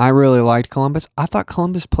this one. I really liked Columbus. I thought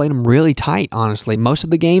Columbus played them really tight, honestly. Most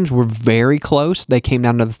of the games were very close. They came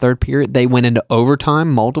down to the third period. They went into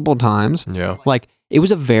overtime multiple times. Yeah. Like, it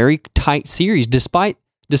was a very tight series. Despite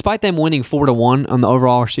them winning 4-1 on the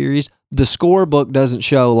overall series, the scorebook doesn't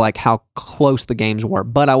show like how close the games were.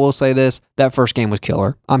 But I will say this, that first game was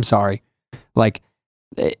killer. I'm sorry. Like,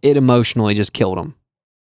 it emotionally just killed them.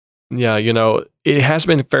 Yeah, it has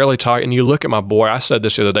been fairly tight. And you look at my boy, I said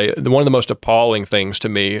this the other day, one of the most appalling things to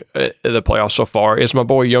me in the playoffs so far is my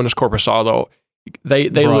boy Jonas Korpisalo. They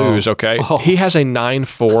lose, okay? Oh. He has a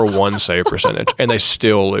 9.41 save percentage, and they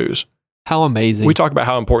still lose. How amazing. We talk about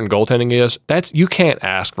how important goaltending is. You can't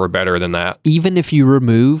ask for better than that. Even if you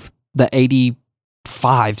remove the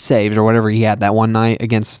 85 saves or whatever he had that one night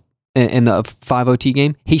against in the 5 OT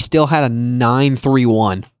game, he still had a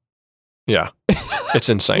 9.31. Yeah. It's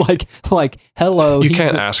insane. like hello. You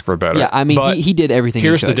can't ask for better. Yeah, I mean, But he did everything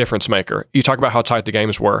here's he the could. difference maker. You talk about how tight the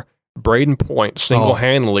games were. Braden Point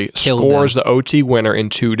single-handedly killed scores the OT winner in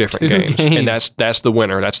two different Two games. games. And that's the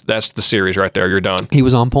winner. That's the series right there. You're done. He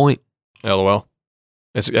was on point. LOL.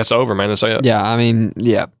 That's over, man. That's it. Yeah, I mean,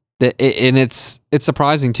 yeah. And it's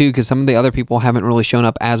surprising, too, because some of the other people haven't really shown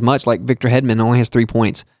up as much. Like Victor Hedman only has 3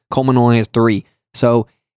 points. Coleman only has 3. So,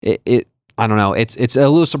 I don't know. It's a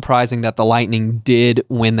little surprising that the Lightning did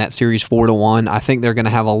win that series 4-1. I think they're going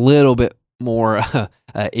to have a little bit more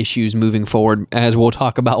issues moving forward, as we'll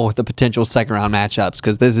talk about with the potential second-round matchups,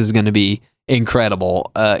 because this is going to be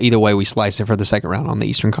incredible either way we slice it for the second round on the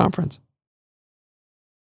Eastern Conference.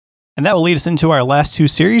 And that will lead us into our last two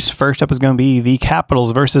series. First up is going to be the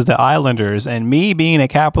Capitals versus the Islanders. And me, being a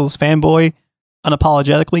Capitals fanboy,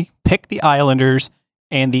 unapologetically pick the Islanders,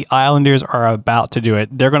 and the Islanders are about to do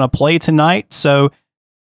it. They're going to play tonight. So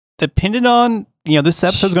depending on, this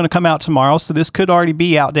episode is going to come out tomorrow, so this could already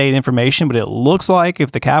be outdated information, but it looks like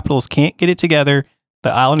if the Capitals can't get it together, the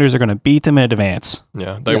Islanders are going to beat them in advance.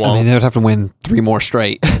 Yeah, they won't. I mean, they would have to win 3 more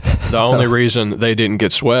straight. The only reason they didn't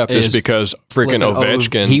get swept is because freaking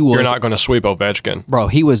Ovechkin. You're not going to sweep Ovechkin. Bro,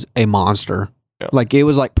 he was a monster. Yeah. Like, it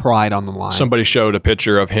was like pride on the line. Somebody showed a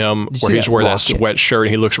picture of him where he's wearing that sweatshirt and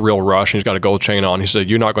he looks real rushed and he's got a gold chain on. He said,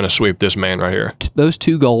 "You're not going to sweep this man right here." Those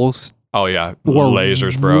 2 goals Oh, yeah. were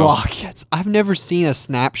Lasers, bro. rockets. I've never seen a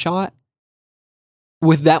snapshot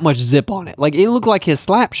with that much zip on it. Like, it looked like his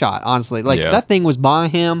slap shot, honestly. Like, that thing was by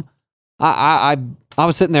him. I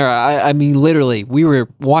was sitting there. I mean, literally, we were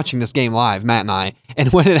watching this game live, Matt and I,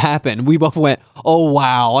 and when it happened, we both went, "Oh,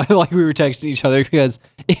 wow." Like, we were texting each other because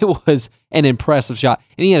it was an impressive shot.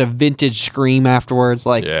 And he had a vintage scream afterwards.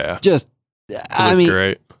 Like, just, I mean,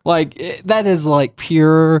 great. Like, that is like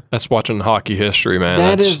pure. That's watching hockey history, man.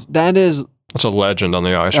 That is. That's a legend on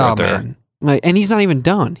the ice right there. Man. Like, and he's not even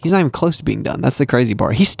done. He's not even close to being done. That's the crazy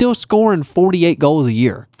part. He's still scoring 48 goals a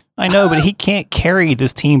year. I know, but he can't carry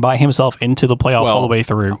this team by himself into the playoffs all the way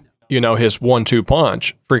through. His 1-2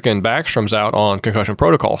 punch, freaking Backstrom's out on concussion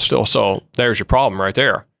protocol still. So there's your problem right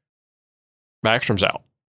there. Backstrom's out.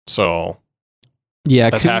 So yeah,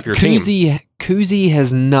 that's half your team. Kuzi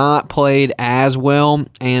has not played as well,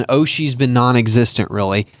 and Oshie's been non-existent,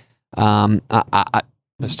 really.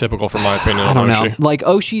 That's typical for my opinion. I don't know. Oshie. Like,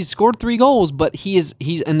 Oshie's scored 3 goals, but he's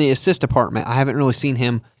in the assist department. I haven't really seen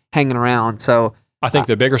him hanging around. So I think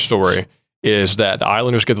the bigger story is that the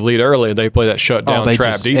Islanders get the lead early. They play that shutdown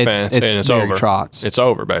trap defense, and it's over. Trotz. It's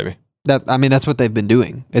over, baby. That's what they've been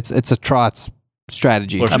doing. It's a Trotz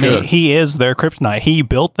strategy. I mean, he is their kryptonite. He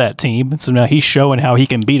built that team, so now he's showing how he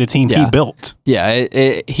can beat a team he built. Yeah,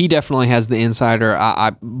 he definitely has the insider.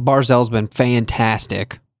 Barzell's been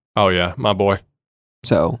fantastic. Oh yeah, my boy.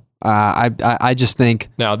 So I just think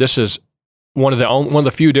now this is one of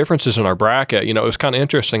the few differences in our bracket. It was kind of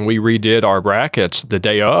interesting. We redid our brackets the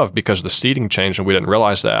day of because the seating changed and we didn't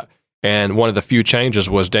realize that. And one of the few changes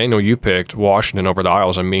was, Daniel, you picked Washington over the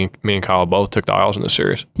Isles, and me and Kyle both took the Isles in the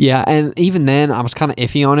series. Yeah, and even then, I was kind of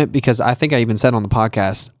iffy on it because I think I even said on the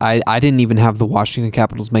podcast, I didn't even have the Washington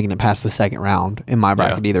Capitals making it past the second round in my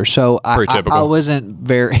bracket either. So I wasn't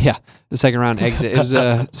very, the second round exit. It was,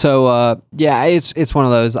 it's one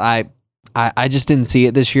of those. I just didn't see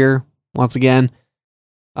it this year, once again.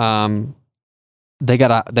 They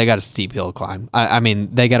got a steep hill to climb. I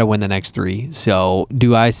mean, they got to win the next 3. So,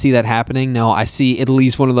 do I see that happening? No, I see at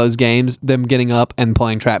least one of those games, them getting up and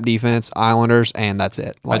playing trap defense, Islanders, and that's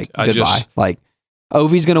it. Like, goodbye. Like,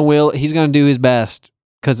 Ovi's he's gonna do his best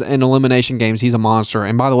because in elimination games he's a monster.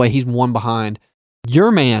 And by the way, he's 1 behind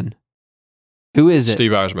your man, Who is it?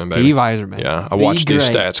 Steve Yzerman, baby. Steve Yzerman. Yeah, I watched these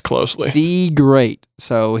stats closely. The great.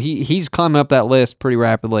 So he's climbing up that list pretty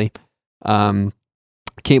rapidly. Can't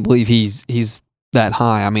believe he's that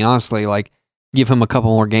high. I mean, honestly, like, give him a couple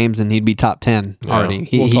more games and he'd be top 10 already.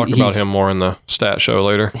 We'll talk about him more in the stat show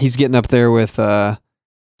later. He's getting up there with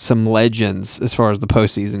some legends as far as the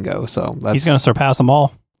postseason goes. So he's going to surpass them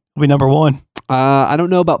all. He'll be number one. I don't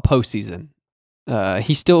know about postseason.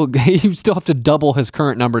 He still have to double his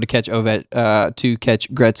current number to catch to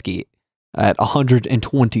catch Gretzky at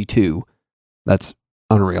 122. That's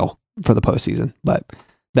unreal for the postseason. But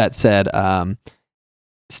that said,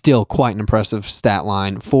 still quite an impressive stat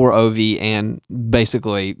line for OV and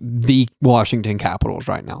basically the Washington Capitals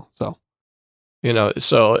right now. So,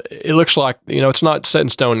 so it looks like, it's not set in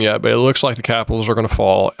stone yet, but it looks like the Capitals are going to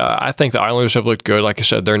fall. I think the Islanders have looked good. Like you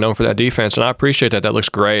said, they're known for that defense, and I appreciate that. That looks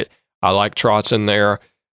great. I like Trotz in there.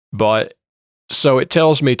 But so it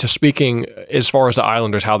tells me, speaking as far as the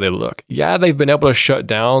Islanders, how they look. Yeah, they've been able to shut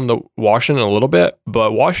down the Washington a little bit,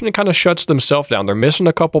 but Washington kind of shuts themselves down. They're missing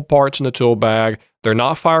a couple parts in the tool bag. They're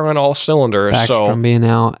not firing on all cylinders. Backstrom being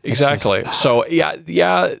out. Exactly. So,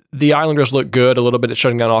 yeah, the Islanders look good a little bit at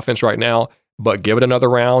shutting down offense right now, but give it another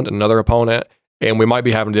round, another opponent, and we might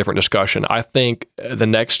be having a different discussion. I think the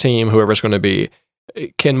next team, whoever it's going to be,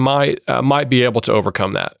 might be able to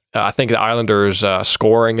overcome that. I think the Islanders'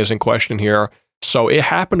 scoring is in question here. So it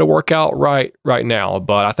happened to work out right now,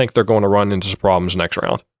 but I think they're going to run into some problems next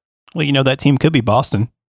round. Well, that team could be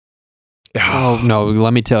Boston. Oh, no,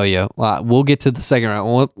 let me tell you. We'll get to the second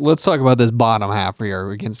round. Let's talk about this bottom half here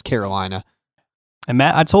against Carolina. And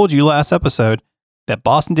Matt, I told you last episode that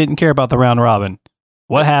Boston didn't care about the round robin.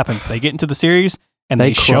 What happens? They get into the series and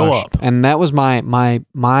they show up. And that was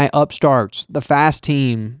my upstarts, the fast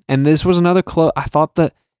team. And this was another close. I thought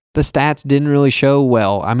that the stats didn't really show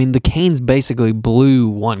well. I mean, the Canes basically blew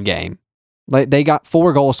one game. Like, they got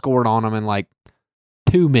 4 goals scored on them in like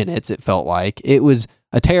 2 minutes, it felt like. It was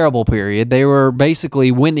a terrible period. They were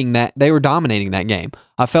basically winning that. They were dominating that game.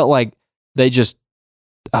 I felt like they just,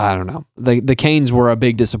 I don't know. The Canes were a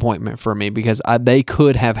big disappointment for me because they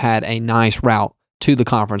could have had a nice route to the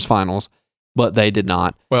conference finals, but they did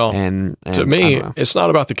not. Well, and to me, it's not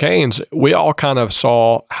about the Canes. We all kind of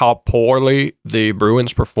saw how poorly the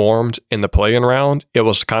Bruins performed in the play-in round. It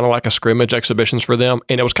was kind of like a scrimmage exhibitions for them,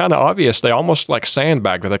 and it was kind of obvious. They almost like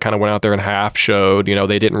sandbagged. They kind of went out there and half showed.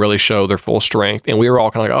 They didn't really show their full strength, and we were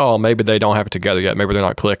all kind of like, oh, maybe they don't have it together yet. Maybe they're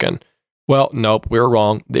not clicking. Well, nope, we were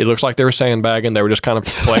wrong. It looks like they were sandbagging. They were just kind of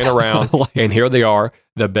playing around, and here they are,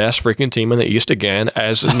 the best freaking team in the East again,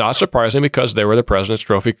 as not surprising because they were the President's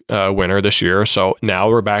Trophy winner this year. So now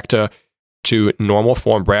we're back to normal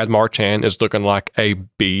form. Brad Marchand is looking like a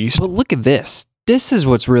beast. But look at this. This is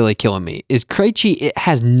what's really killing me, is Krejci, it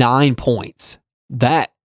has 9 points.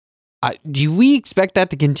 Do we expect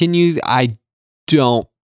that to continue? I don't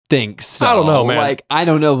think so. I don't know, man. I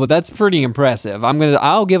don't know, but that's pretty impressive.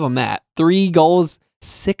 I'll give him that. 3 goals,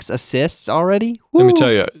 6 assists already. Woo. Let me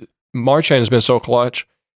tell you, Marchand has been so clutch.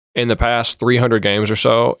 In the past 300 games or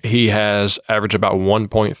so, he has averaged about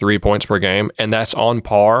 1.3 points per game, and that's on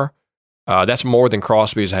par. That's more than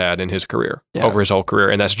Crosby's had in his career, over his whole career,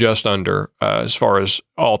 and that's just under, as far as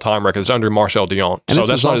all-time records, under Marcel Dion. And so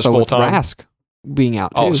that's not his full-time. Rask being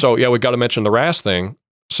out, too. Oh, so yeah, we got to mention the Rask thing.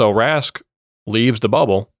 So Rask leaves the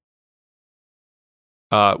bubble.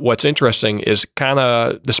 What's interesting is kind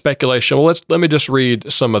of the speculation. Well, let me just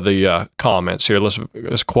read some of the comments here.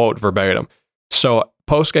 Let's quote verbatim. So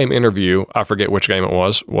post-game interview, I forget which game it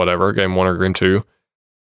was, whatever, game 1 or game 2.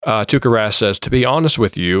 Tuukka Rask says, to be honest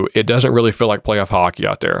with you, it doesn't really feel like playoff hockey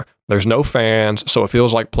out there. There's no fans, so it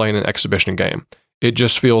feels like playing an exhibition game. It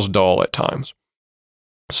just feels dull at times.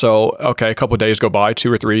 So, okay, a couple of days go by,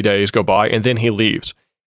 2 or 3 days go by, and then he leaves.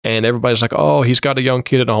 And everybody's like, oh, he's got a young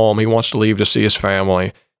kid at home. He wants to leave to see his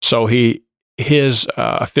family. So his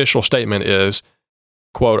official statement is,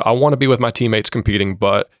 quote, I want to be with my teammates competing,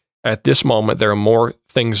 but at this moment, there are more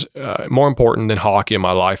things more important than hockey in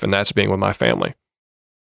my life, and that's being with my family.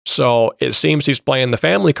 So it seems he's playing the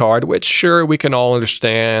family card, which sure, we can all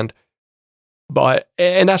understand.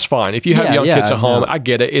 And that's fine. If you have young kids at home, I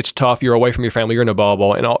get it. It's tough. You're away from your family. You're in a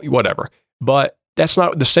bubble and all, whatever. But that's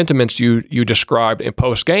not the sentiments you described in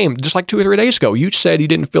post-game. Just like 2 or 3 days ago, you said you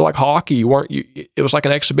didn't feel like hockey. It was like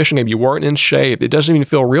an exhibition game. You weren't in shape. It doesn't even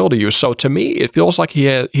feel real to you. So to me, it feels like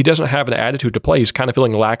he doesn't have an attitude to play. He's kind of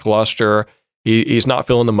feeling lackluster. He's not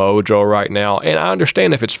feeling the mojo right now. And I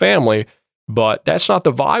understand if it's family, But that's not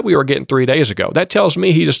the vibe we were getting 3 days ago. That tells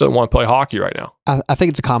me he just doesn't want to play hockey right now. I think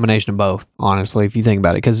it's a combination of both, honestly, if you think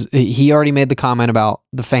about it, because he already made the comment about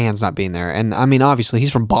the fans not being there. And I mean, obviously,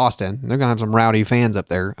 he's from Boston. They're going to have some rowdy fans up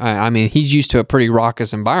there. I mean, he's used to a pretty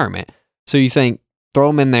raucous environment. So you think, throw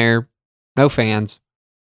him in there, no fans,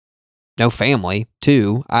 no family,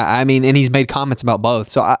 too. I mean, and he's made comments about both.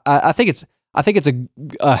 So I think it's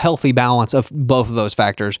a healthy balance of both of those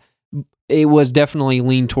factors. It was definitely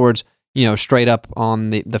leaned towards, straight up on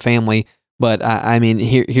the family. But I mean,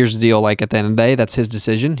 here's the deal. Like, at the end of the day, that's his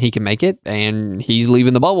decision. He can make it, and he's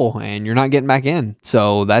leaving the bubble, and you're not getting back in.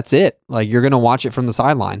 So that's it. Like, you're going to watch it from the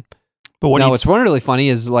sideline. But what's really funny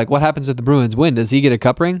is, like, what happens if the Bruins win? Does he get a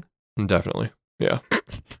cup ring? Definitely. Yeah.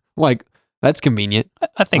 Like, that's convenient.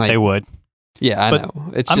 I think they would. Yeah, I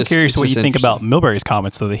know. I'm curious what you think about Milbury's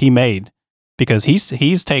comments, though, that he made, because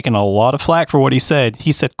he's taken a lot of flack for what he said.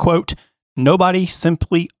 He said, quote, "Nobody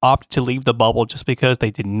simply opted to leave the bubble just because they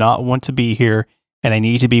did not want to be here and they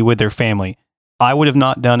need to be with their family. I would have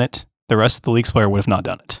not done it. The rest of the Leafs player would have not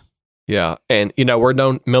done it." Yeah, and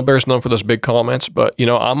Milbury's known for those big comments, but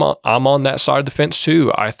I'm on that side of the fence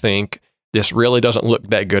too. I think this really doesn't look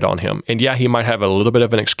that good on him. And yeah, he might have a little bit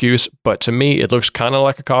of an excuse, but to me, it looks kind of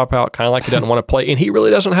like a cop-out, kind of like he doesn't want to play. And he really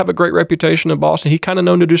doesn't have a great reputation in Boston. He kind of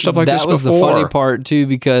known to do stuff like this before. That was the funny part, too,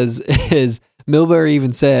 because Milbury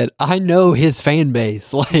even said, "I know his fan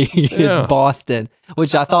base." Like, it's Boston,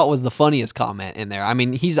 which I thought was the funniest comment in there. I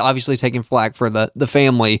mean, he's obviously taking flack for the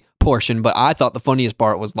family portion, but I thought the funniest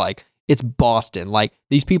part was, like, it's Boston. Like,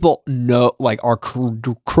 these people are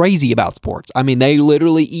crazy about sports. I mean, they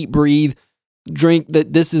literally eat, breathe, drink.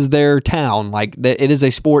 That this is their town. Like, it is a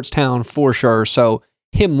sports town for sure. So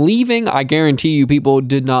him leaving, I guarantee you, people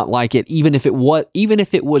did not like it. Even if it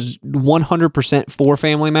was 100% for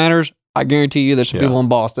Family Matters, I guarantee you, there's some people in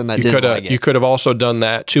Boston that didn't like it. You could have also done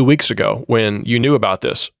that 2 weeks ago when you knew about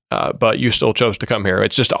this, but you still chose to come here.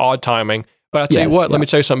 It's just odd timing. But I tell you what, let me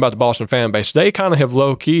tell you something about the Boston fan base. They kind of have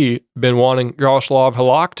low-key been wanting Yaroslav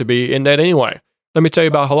Halak to be in that anyway. Let me tell you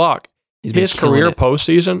about Halak. His career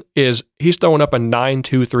postseason he's throwing up a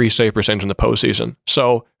 .923 save percentage in the postseason.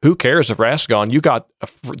 So who cares if Rask's gone? You got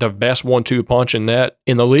the best 1-2 punch in net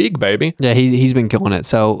in the league, baby. Yeah, he's been killing it.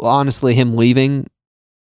 So honestly, him leaving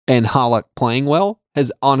and Halak playing well has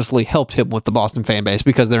honestly helped him with the Boston fan base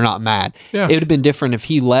because they're not mad. Yeah. It would have been different if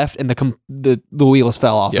he left and the wheels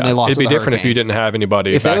fell off and they lost to the Hurricanes. It'd be different if you didn't have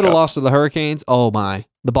anybody If they would have lost to the Hurricanes, oh my.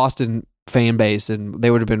 The Boston fan base, and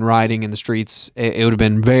they would have been rioting in the streets. It would have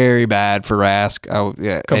been very bad for Rask.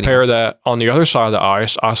 Compare that on the other side of the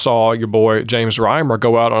ice. I saw your boy James Reimer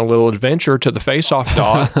go out on a little adventure to the faceoff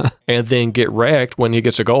dot and then get wrecked when he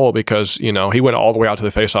gets a goal because he went all the way out to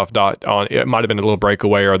the faceoff dot. It might have been a little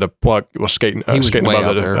breakaway or the puck was skating above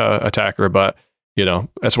the attacker, but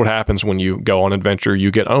that's what happens when you go on adventure.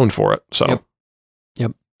 You get owned for it. So,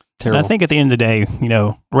 yep. Terrible. And I think at the end of the day,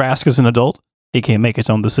 Rask is an adult. He can make his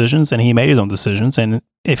own decisions, and he made his own decisions. And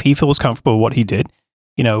if he feels comfortable with what he did,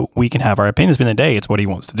 we can have our opinions. But in the day, it's what he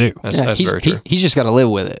wants to do. That's very true. He's just got to live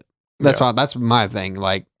with it. That's my thing.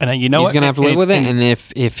 Like, and he's gonna have to live with it. And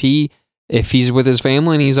if he's with his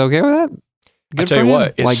family and he's okay with that, I tell you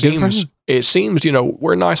what, it seems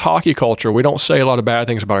we're a nice hockey culture. We don't say a lot of bad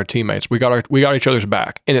things about our teammates. We got each other's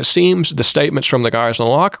back, and it seems the statements from the guys in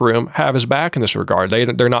the locker room have his back in this regard.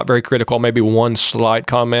 They're not very critical. Maybe one slight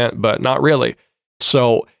comment, but not really.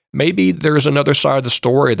 So maybe there's another side of the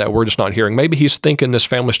story that we're just not hearing. Maybe he's thinking this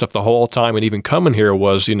family stuff the whole time, and even coming here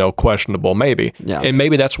was questionable. Maybe, and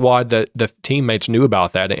maybe that's why the teammates knew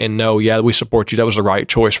about that and know, we support you. That was the right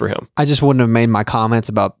choice for him. I just wouldn't have made my comments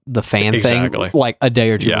about the fan thing like a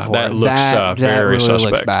day or two before. That looks very really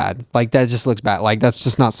suspect. Looks bad. Like, that just looks bad. Like, that's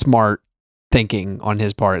just not smart thinking on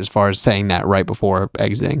his part as far as saying that right before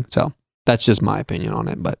exiting. So that's just my opinion on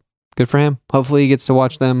it. But good for him. Hopefully he gets to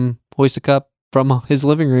watch them hoist a cup from his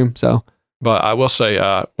living room. So, but I will say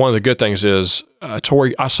one of the good things is I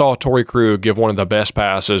saw Torrey Krug give one of the best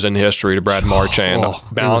passes in history to Brad Marchand.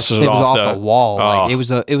 Balances it off the wall. Like,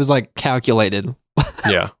 it was like calculated.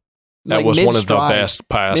 Yeah, that was one of the best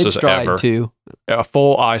passes ever. Too. A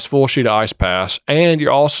full sheet of ice pass, and you're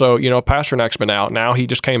also Pasternak's been out now. He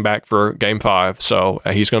just came back for Game 5, so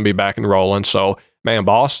he's going to be back and rolling. So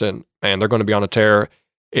Boston, they're going to be on a tear.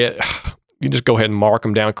 You just go ahead and mark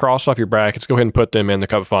them down, cross off your brackets, go ahead and put them in the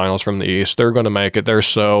Cup Finals from the East. They're going to make it. They're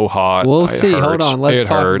so hot. We'll see. Hold on. Let's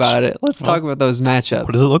talk about it. Let's talk about those matchups.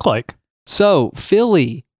 What does it look like? So,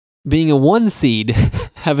 Philly being a 1 seed,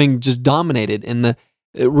 having just dominated, it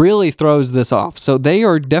really throws this off. So, they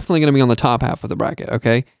are definitely going to be on the top half of the bracket,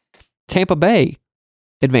 okay? Tampa Bay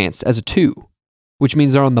advanced as a 2, which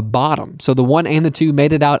means they're on the bottom. So, the 1 and the 2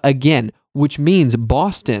 made it out again. which means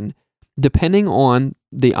Boston, depending on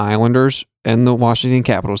the Islanders and the Washington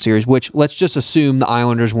Capitals series, which let's just assume the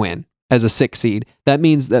Islanders win as a 6 seed. That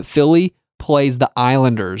means that Philly plays the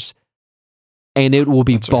Islanders, and it will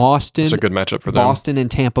be Boston. It's a good matchup for them. Boston and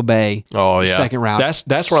Tampa Bay. Oh yeah, second round.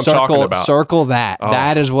 That's what I'm talking about. Circle that. Oh.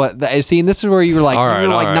 That is what. See, and this is where you were like, All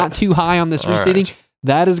right. not too high on this reseeding. Right.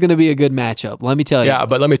 That is going to be a good matchup. Let me tell you. Yeah,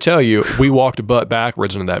 but let me tell you, we walked butt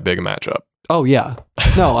backwards into that big matchup. Oh yeah.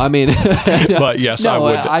 No, I mean, but yes, I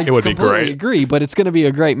would. It would be great. I agree, but it's going to be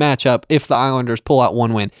a great matchup if the Islanders pull out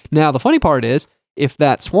one win. Now, the funny part is, if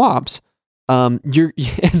that swaps,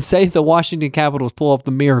 and say the Washington Capitals pull off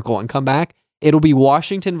the miracle and come back, it'll be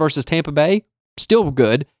Washington versus Tampa Bay, still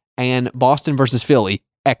good, and Boston versus Philly,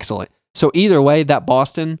 excellent. So either way, that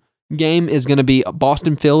Boston game is going to be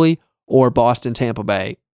Boston Philly or Boston Tampa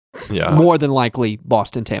Bay. Yeah, more than likely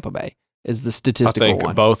Boston Tampa Bay is the statistical one. I think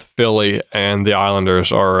one. Both Philly and the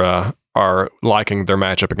Islanders are liking their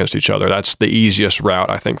matchup against each other. That's the easiest route,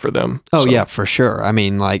 I think, for them. Oh yeah, for sure. I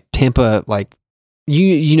mean, like Tampa, like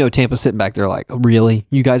you know, Tampa sitting back there like, really?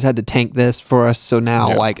 You guys had to tank this for us, so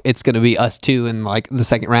now like it's going to be us two in like the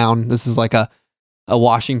second round. This is like a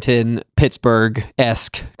Washington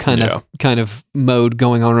Pittsburgh-esque kind of mode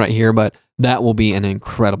going on right here, but that will be an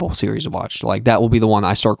incredible series to watch. Like that will be the one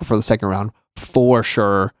I circle for the second round for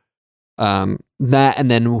sure. That and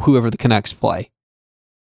then whoever the Canucks play.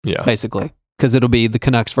 Yeah. Basically, because it'll be the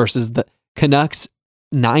Canucks versus the Canucks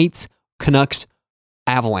Knights, Canucks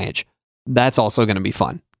Avalanche. That's also going to be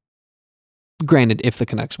fun. Granted, if the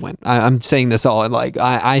Canucks win, I'm saying this all like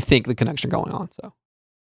I think the Canucks are going on. So,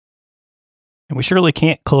 and we surely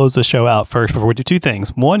can't close the show out first before we do two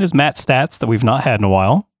things. One is Matt's stats that we've not had in a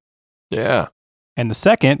while. Yeah. And the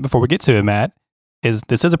second, before we get to it, Matt, is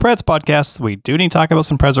this is a Preds podcast. So we do need to talk about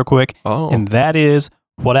some Preds real quick. Oh. And that is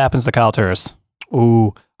what happens to Kyle Turris.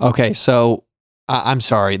 Ooh. Okay. So I'm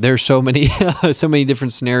sorry. There's so many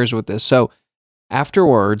different scenarios with this. So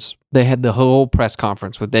afterwards, they had the whole press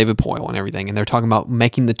conference with David Poile and everything, and they're talking about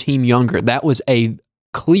making the team younger. That was a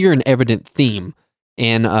clear and evident theme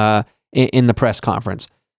in the press conference.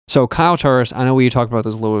 So Kyle Turris, I know we talked about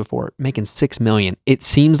this a little bit before, making $6 million. It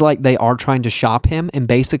seems like they are trying to shop him and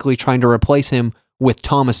basically trying to replace him with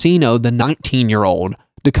Tomasino, the 19-year-old,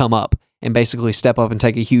 to come up and basically step up and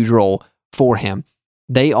take a huge role for him.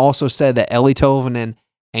 They also said that Eeli Tolvanen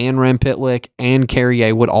and Rem Pitlick and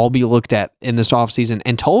Carrier would all be looked at in this offseason.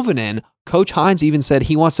 And Tolvanen, Coach Hines even said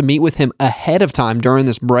he wants to meet with him ahead of time during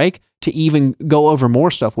this break to even go over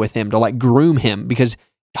more stuff with him, to like groom him, because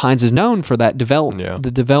Hines is known for that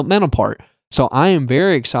the developmental part. So I am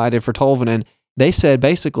very excited for Tolvanen. They said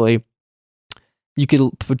basically you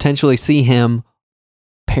could potentially see him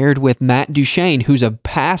paired with Matt Duchene, who's a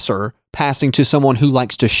passer, passing to someone who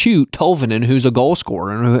likes to shoot, Tolvanen, who's a goal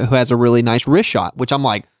scorer and who has a really nice wrist shot, which I'm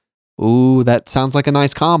like, ooh, that sounds like a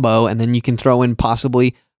nice combo. And then you can throw in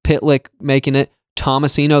possibly Pitlick making it,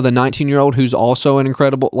 Tomasino, the 19-year-old, who's also an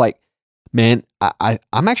incredible, like, man,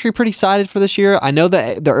 I'm actually pretty excited for this year. I know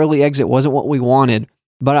that the early exit wasn't what we wanted,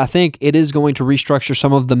 but I think it is going to restructure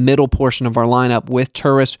some of the middle portion of our lineup with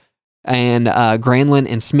Turris and Granlund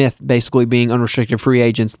and Smith basically being unrestricted free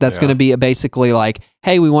agents. That's going to be basically like,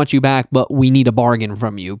 hey, we want you back, but we need a bargain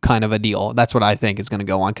from you kind of a deal. That's what I think is going to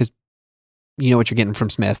go on, because you know what you're getting from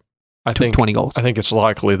Smith. I think 20 goals. I think it's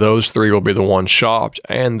likely those three will be the ones shopped,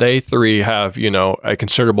 and they three have, a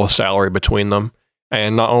considerable salary between them.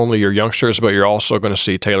 And not only your youngsters, but you're also going to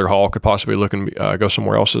see Taylor Hall could possibly look and go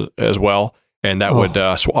somewhere else as well. And that would,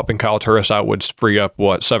 swapping Kyle Turris out would free up,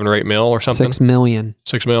 what, $7 or $8 million or something? $6 million.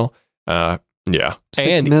 $6 million? Yeah.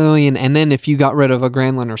 $6 million. And then if you got rid of a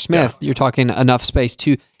Granlund or Smith, you're talking enough space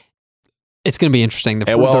to... It's going to be interesting.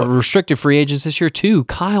 The restricted free agents this year, too.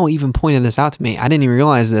 Kyle even pointed this out to me. I didn't even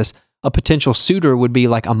realize this. A potential suitor would be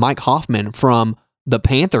like a Mike Hoffman from the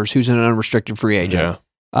Panthers, who's an unrestricted free agent.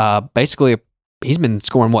 Yeah. Basically, he's been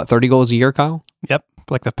scoring, 30 goals a year, Kyle? Yep.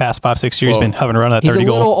 Like the past 5-6 years, been hovering around that 30 goal. He's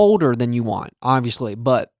a little older than you want, obviously,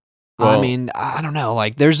 but I mean, I don't know.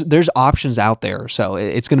 Like, there's options out there, so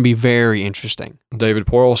it's going to be very interesting. David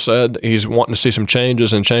Poile said he's wanting to see some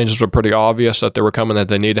changes, and changes were pretty obvious that they were coming, that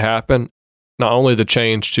they need to happen. Not only the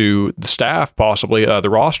change to the staff, possibly the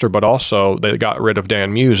roster, but also they got rid of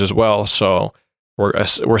Dan Muse as well. So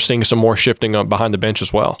we're seeing some more shifting up behind the bench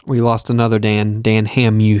as well. We lost another Dan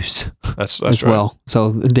Hamuse. That's as right. Well.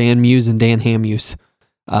 So Dan Muse and Dan Hamuse,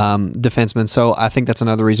 defensemen. So I think that's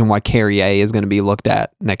another reason why Carrier is going to be looked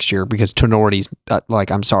at next year, because Tenorti's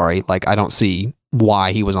I'm sorry, I don't see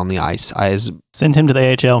why he was on the ice. Send him to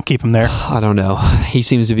the AHL, keep him there. I don't know. He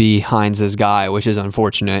seems to be Hines' guy, which is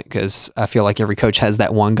unfortunate, because I feel like every coach has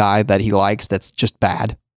that one guy that he likes that's just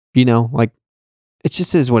bad. Like it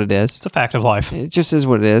just is what it is. It's a fact of life. It just is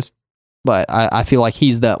what it is. But I feel like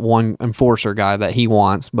he's that one enforcer guy that he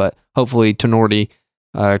wants. But hopefully Tenorti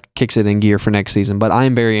kicks it in gear for next season. But I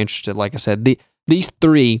am very interested. Like I said, these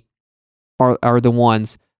three are the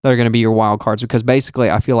ones that are going to be your wild cards, because basically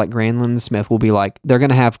I feel like Granlund and Smith will be like, they're going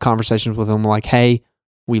to have conversations with them like, hey,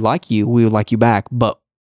 we like you, we would like you back, but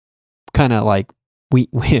kind of like we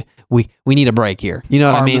need a break here. You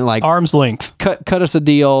know what I mean? Like arm's length. Cut us a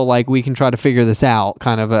deal. Like we can try to figure this out.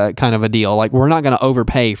 Kind of a deal. Like we're not going to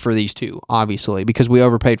overpay for these two, obviously, because we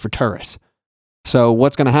overpaid for Turris. So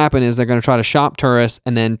what's going to happen is they're going to try to shop Turris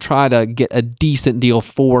and then try to get a decent deal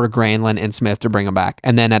for Granlund and Smith to bring them back.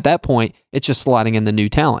 And then at that point, it's just slotting in the new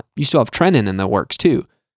talent. You still have Trennan in the works too,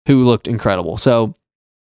 who looked incredible. So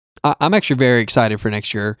I'm actually very excited for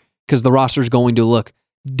next year because the roster is going to look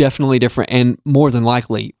definitely different and more than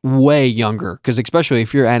likely way younger. Because especially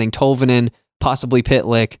if you're adding Tolvanen, possibly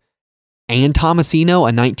Pitlick, and Tomasino,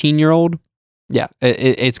 a 19-year-old, yeah,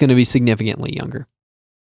 it's going to be significantly younger.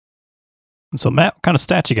 So, Matt, what kind of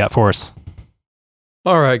stats you got for us?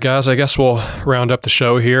 All right, guys, I guess we'll round up the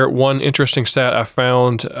show here. One interesting stat I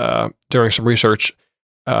found during some research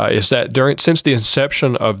is that since the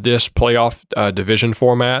inception of this playoff division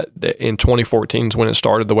format in 2014 is when it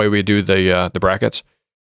started, the way we do the brackets,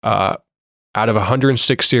 out of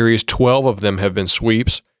 106 series, 12 of them have been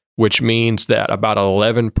sweeps, which means that about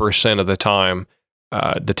 11% of the time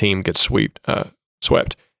the team gets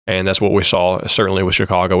swept. And that's what we saw, certainly with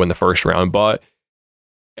Chicago in the first round. But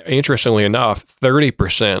interestingly enough,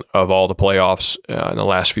 30% of all the playoffs in the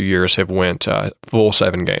last few years have went full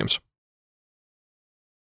 7 games.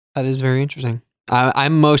 That is very interesting. I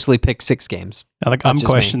mostly pick 6 games. Now,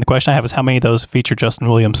 the question I have is how many of those feature Justin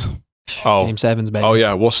Williams? Oh, Game 7's baby. Oh,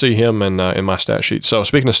 yeah. We'll see him in my stat sheet. So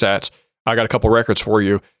speaking of stats, I got a couple records for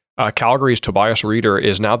you. Calgary's Tobias Rieder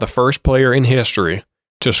is now the first player in history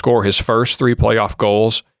to score his first 3 playoff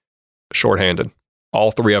goals shorthanded.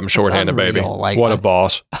 All 3 of them shorthanded, baby. Like, what a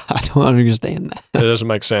boss. I don't understand that. It doesn't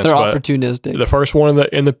make sense. They're but opportunistic. The first one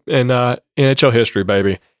in NHL history,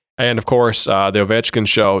 baby. And of course, the Ovechkin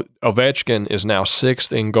show. Ovechkin is now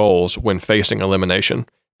 6th in goals when facing elimination,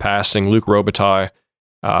 passing Luc Robitaille.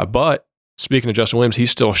 But speaking of Justin Williams,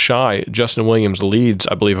 he's still shy. Justin Williams leads,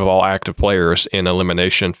 I believe, of all active players in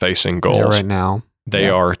elimination facing goals. Yeah, right now. They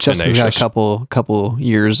are tenacious. Justin's got a couple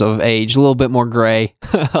years of age, a little bit more gray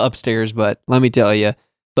upstairs, but let me tell you,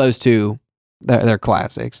 those two, they're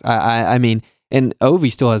classics. I mean, and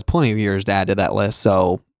Ovi still has plenty of years to add to that list,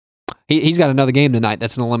 so he's got another game tonight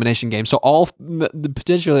that's an elimination game. So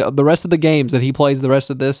potentially the rest of the games that he plays the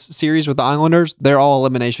rest of this series with the Islanders, they're all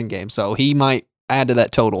elimination games, so he might add to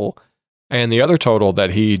that total. And the other total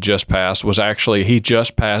that he just passed was actually, he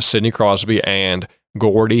just passed Sidney Crosby and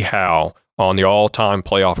Gordie Howe on the all-time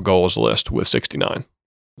playoff goals list with 69.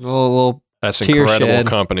 That's incredible shed.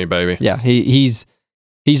 Company, baby. Yeah, he's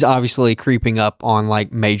obviously creeping up on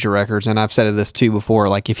like major records, and I've said this too before.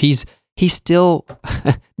 Like if he's still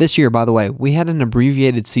this year, by the way, we had an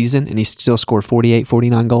abbreviated season, and he still scored 48,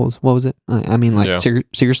 49 goals. What was it? I mean, like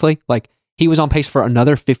seriously, like he was on pace for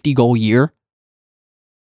another 50-goal year.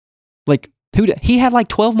 Like he had like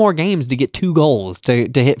 12 more games to get 2 goals to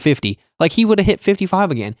hit 50. Like he would have hit 55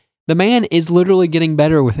 again. The man is literally getting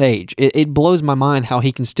better with age. It blows my mind how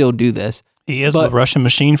he can still do this. He is the Russian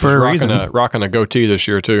machine for a reason. Rocking a goatee this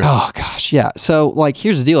year, too. Oh, gosh, yeah. So, like,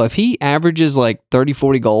 here's the deal. If he averages, like, 30,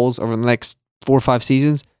 40 goals over the next 4 or 5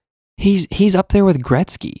 seasons, he's up there with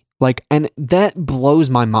Gretzky. Like, and that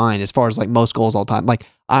blows my mind as far as, like, most goals all time. Like,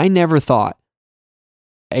 I never thought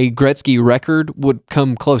a Gretzky record would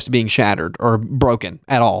come close to being shattered or broken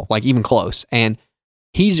at all, like, even close. And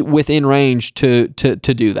he's within range to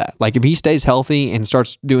do that. Like if he stays healthy and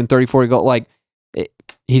starts doing 30, 40 goals, like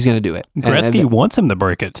he's going to do it. Gretzky wants him to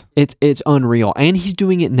break it. It's unreal. And he's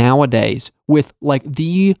doing it nowadays with like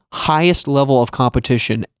the highest level of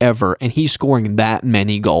competition ever. And he's scoring that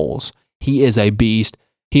many goals. He is a beast.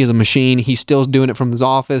 He is a machine. He's still doing it from his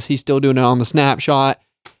office. He's still doing it on the snapshot.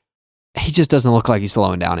 He just doesn't look like he's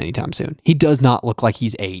slowing down anytime soon. He does not look like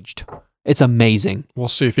he's aged. It's amazing. We'll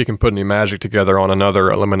see if he can put any magic together on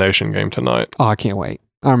another elimination game tonight. Oh, I can't wait.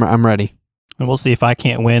 I'm ready. And we'll see if I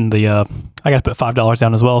can't win the. I got to put $5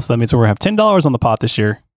 down as well, so that means we're gonna have $10 on the pot this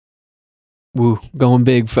year. Woo, going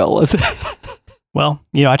big, fellas. Well,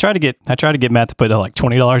 you know, I tried to get Matt to put like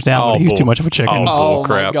 $20 down, but he was too much of a chicken. Oh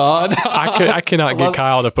crap! My God, I cannot get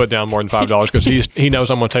Kyle to put down more than $5 because he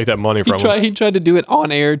knows I'm going to take that money from him. He tried to do it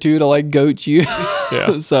on air too to like goat you.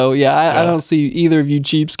 Yeah. So I don't see either of you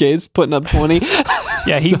cheapskates putting up 20.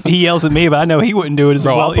 Yeah, he yells at me, but I know he wouldn't do it as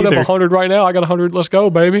Bro, well I'll put either. up 100 right now. I got 100. Let's go,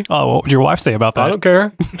 baby. Oh, what would your wife say about that? I don't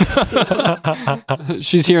care.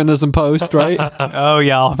 She's hearing this in post, right? Oh,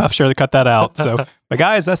 yeah, I'll have sure to cut that out. So, but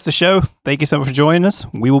guys, that's the show. Thank you so much for joining us.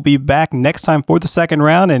 We will be back next time for the second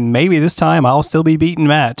round, and maybe this time I'll still be beating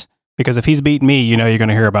Matt, because if he's beating me, you know you're going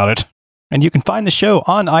to hear about it. And you can find the show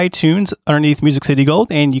on iTunes underneath Music City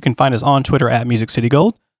Gold, and you can find us on Twitter at Music City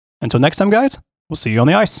Gold. Until next time, guys, we'll see you on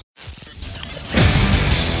the ice.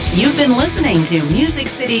 You've been listening to Music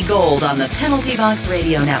City Gold on the Penalty Box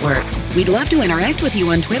Radio Network. We'd love to interact with you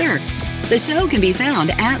on Twitter. The show can be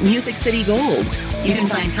found at Music City Gold. You can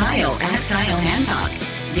find Kyle at Kyle Hancock,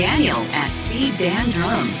 Daniel at C Dan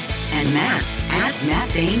Drum, and Matt at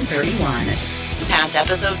Matt Bain 31. Past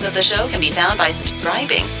episodes of the show can be found by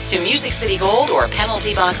subscribing to Music City Gold or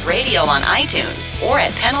Penalty Box Radio on iTunes or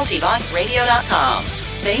at penaltyboxradio.com.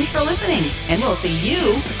 Thanks for listening, and we'll see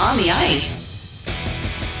you on the ice.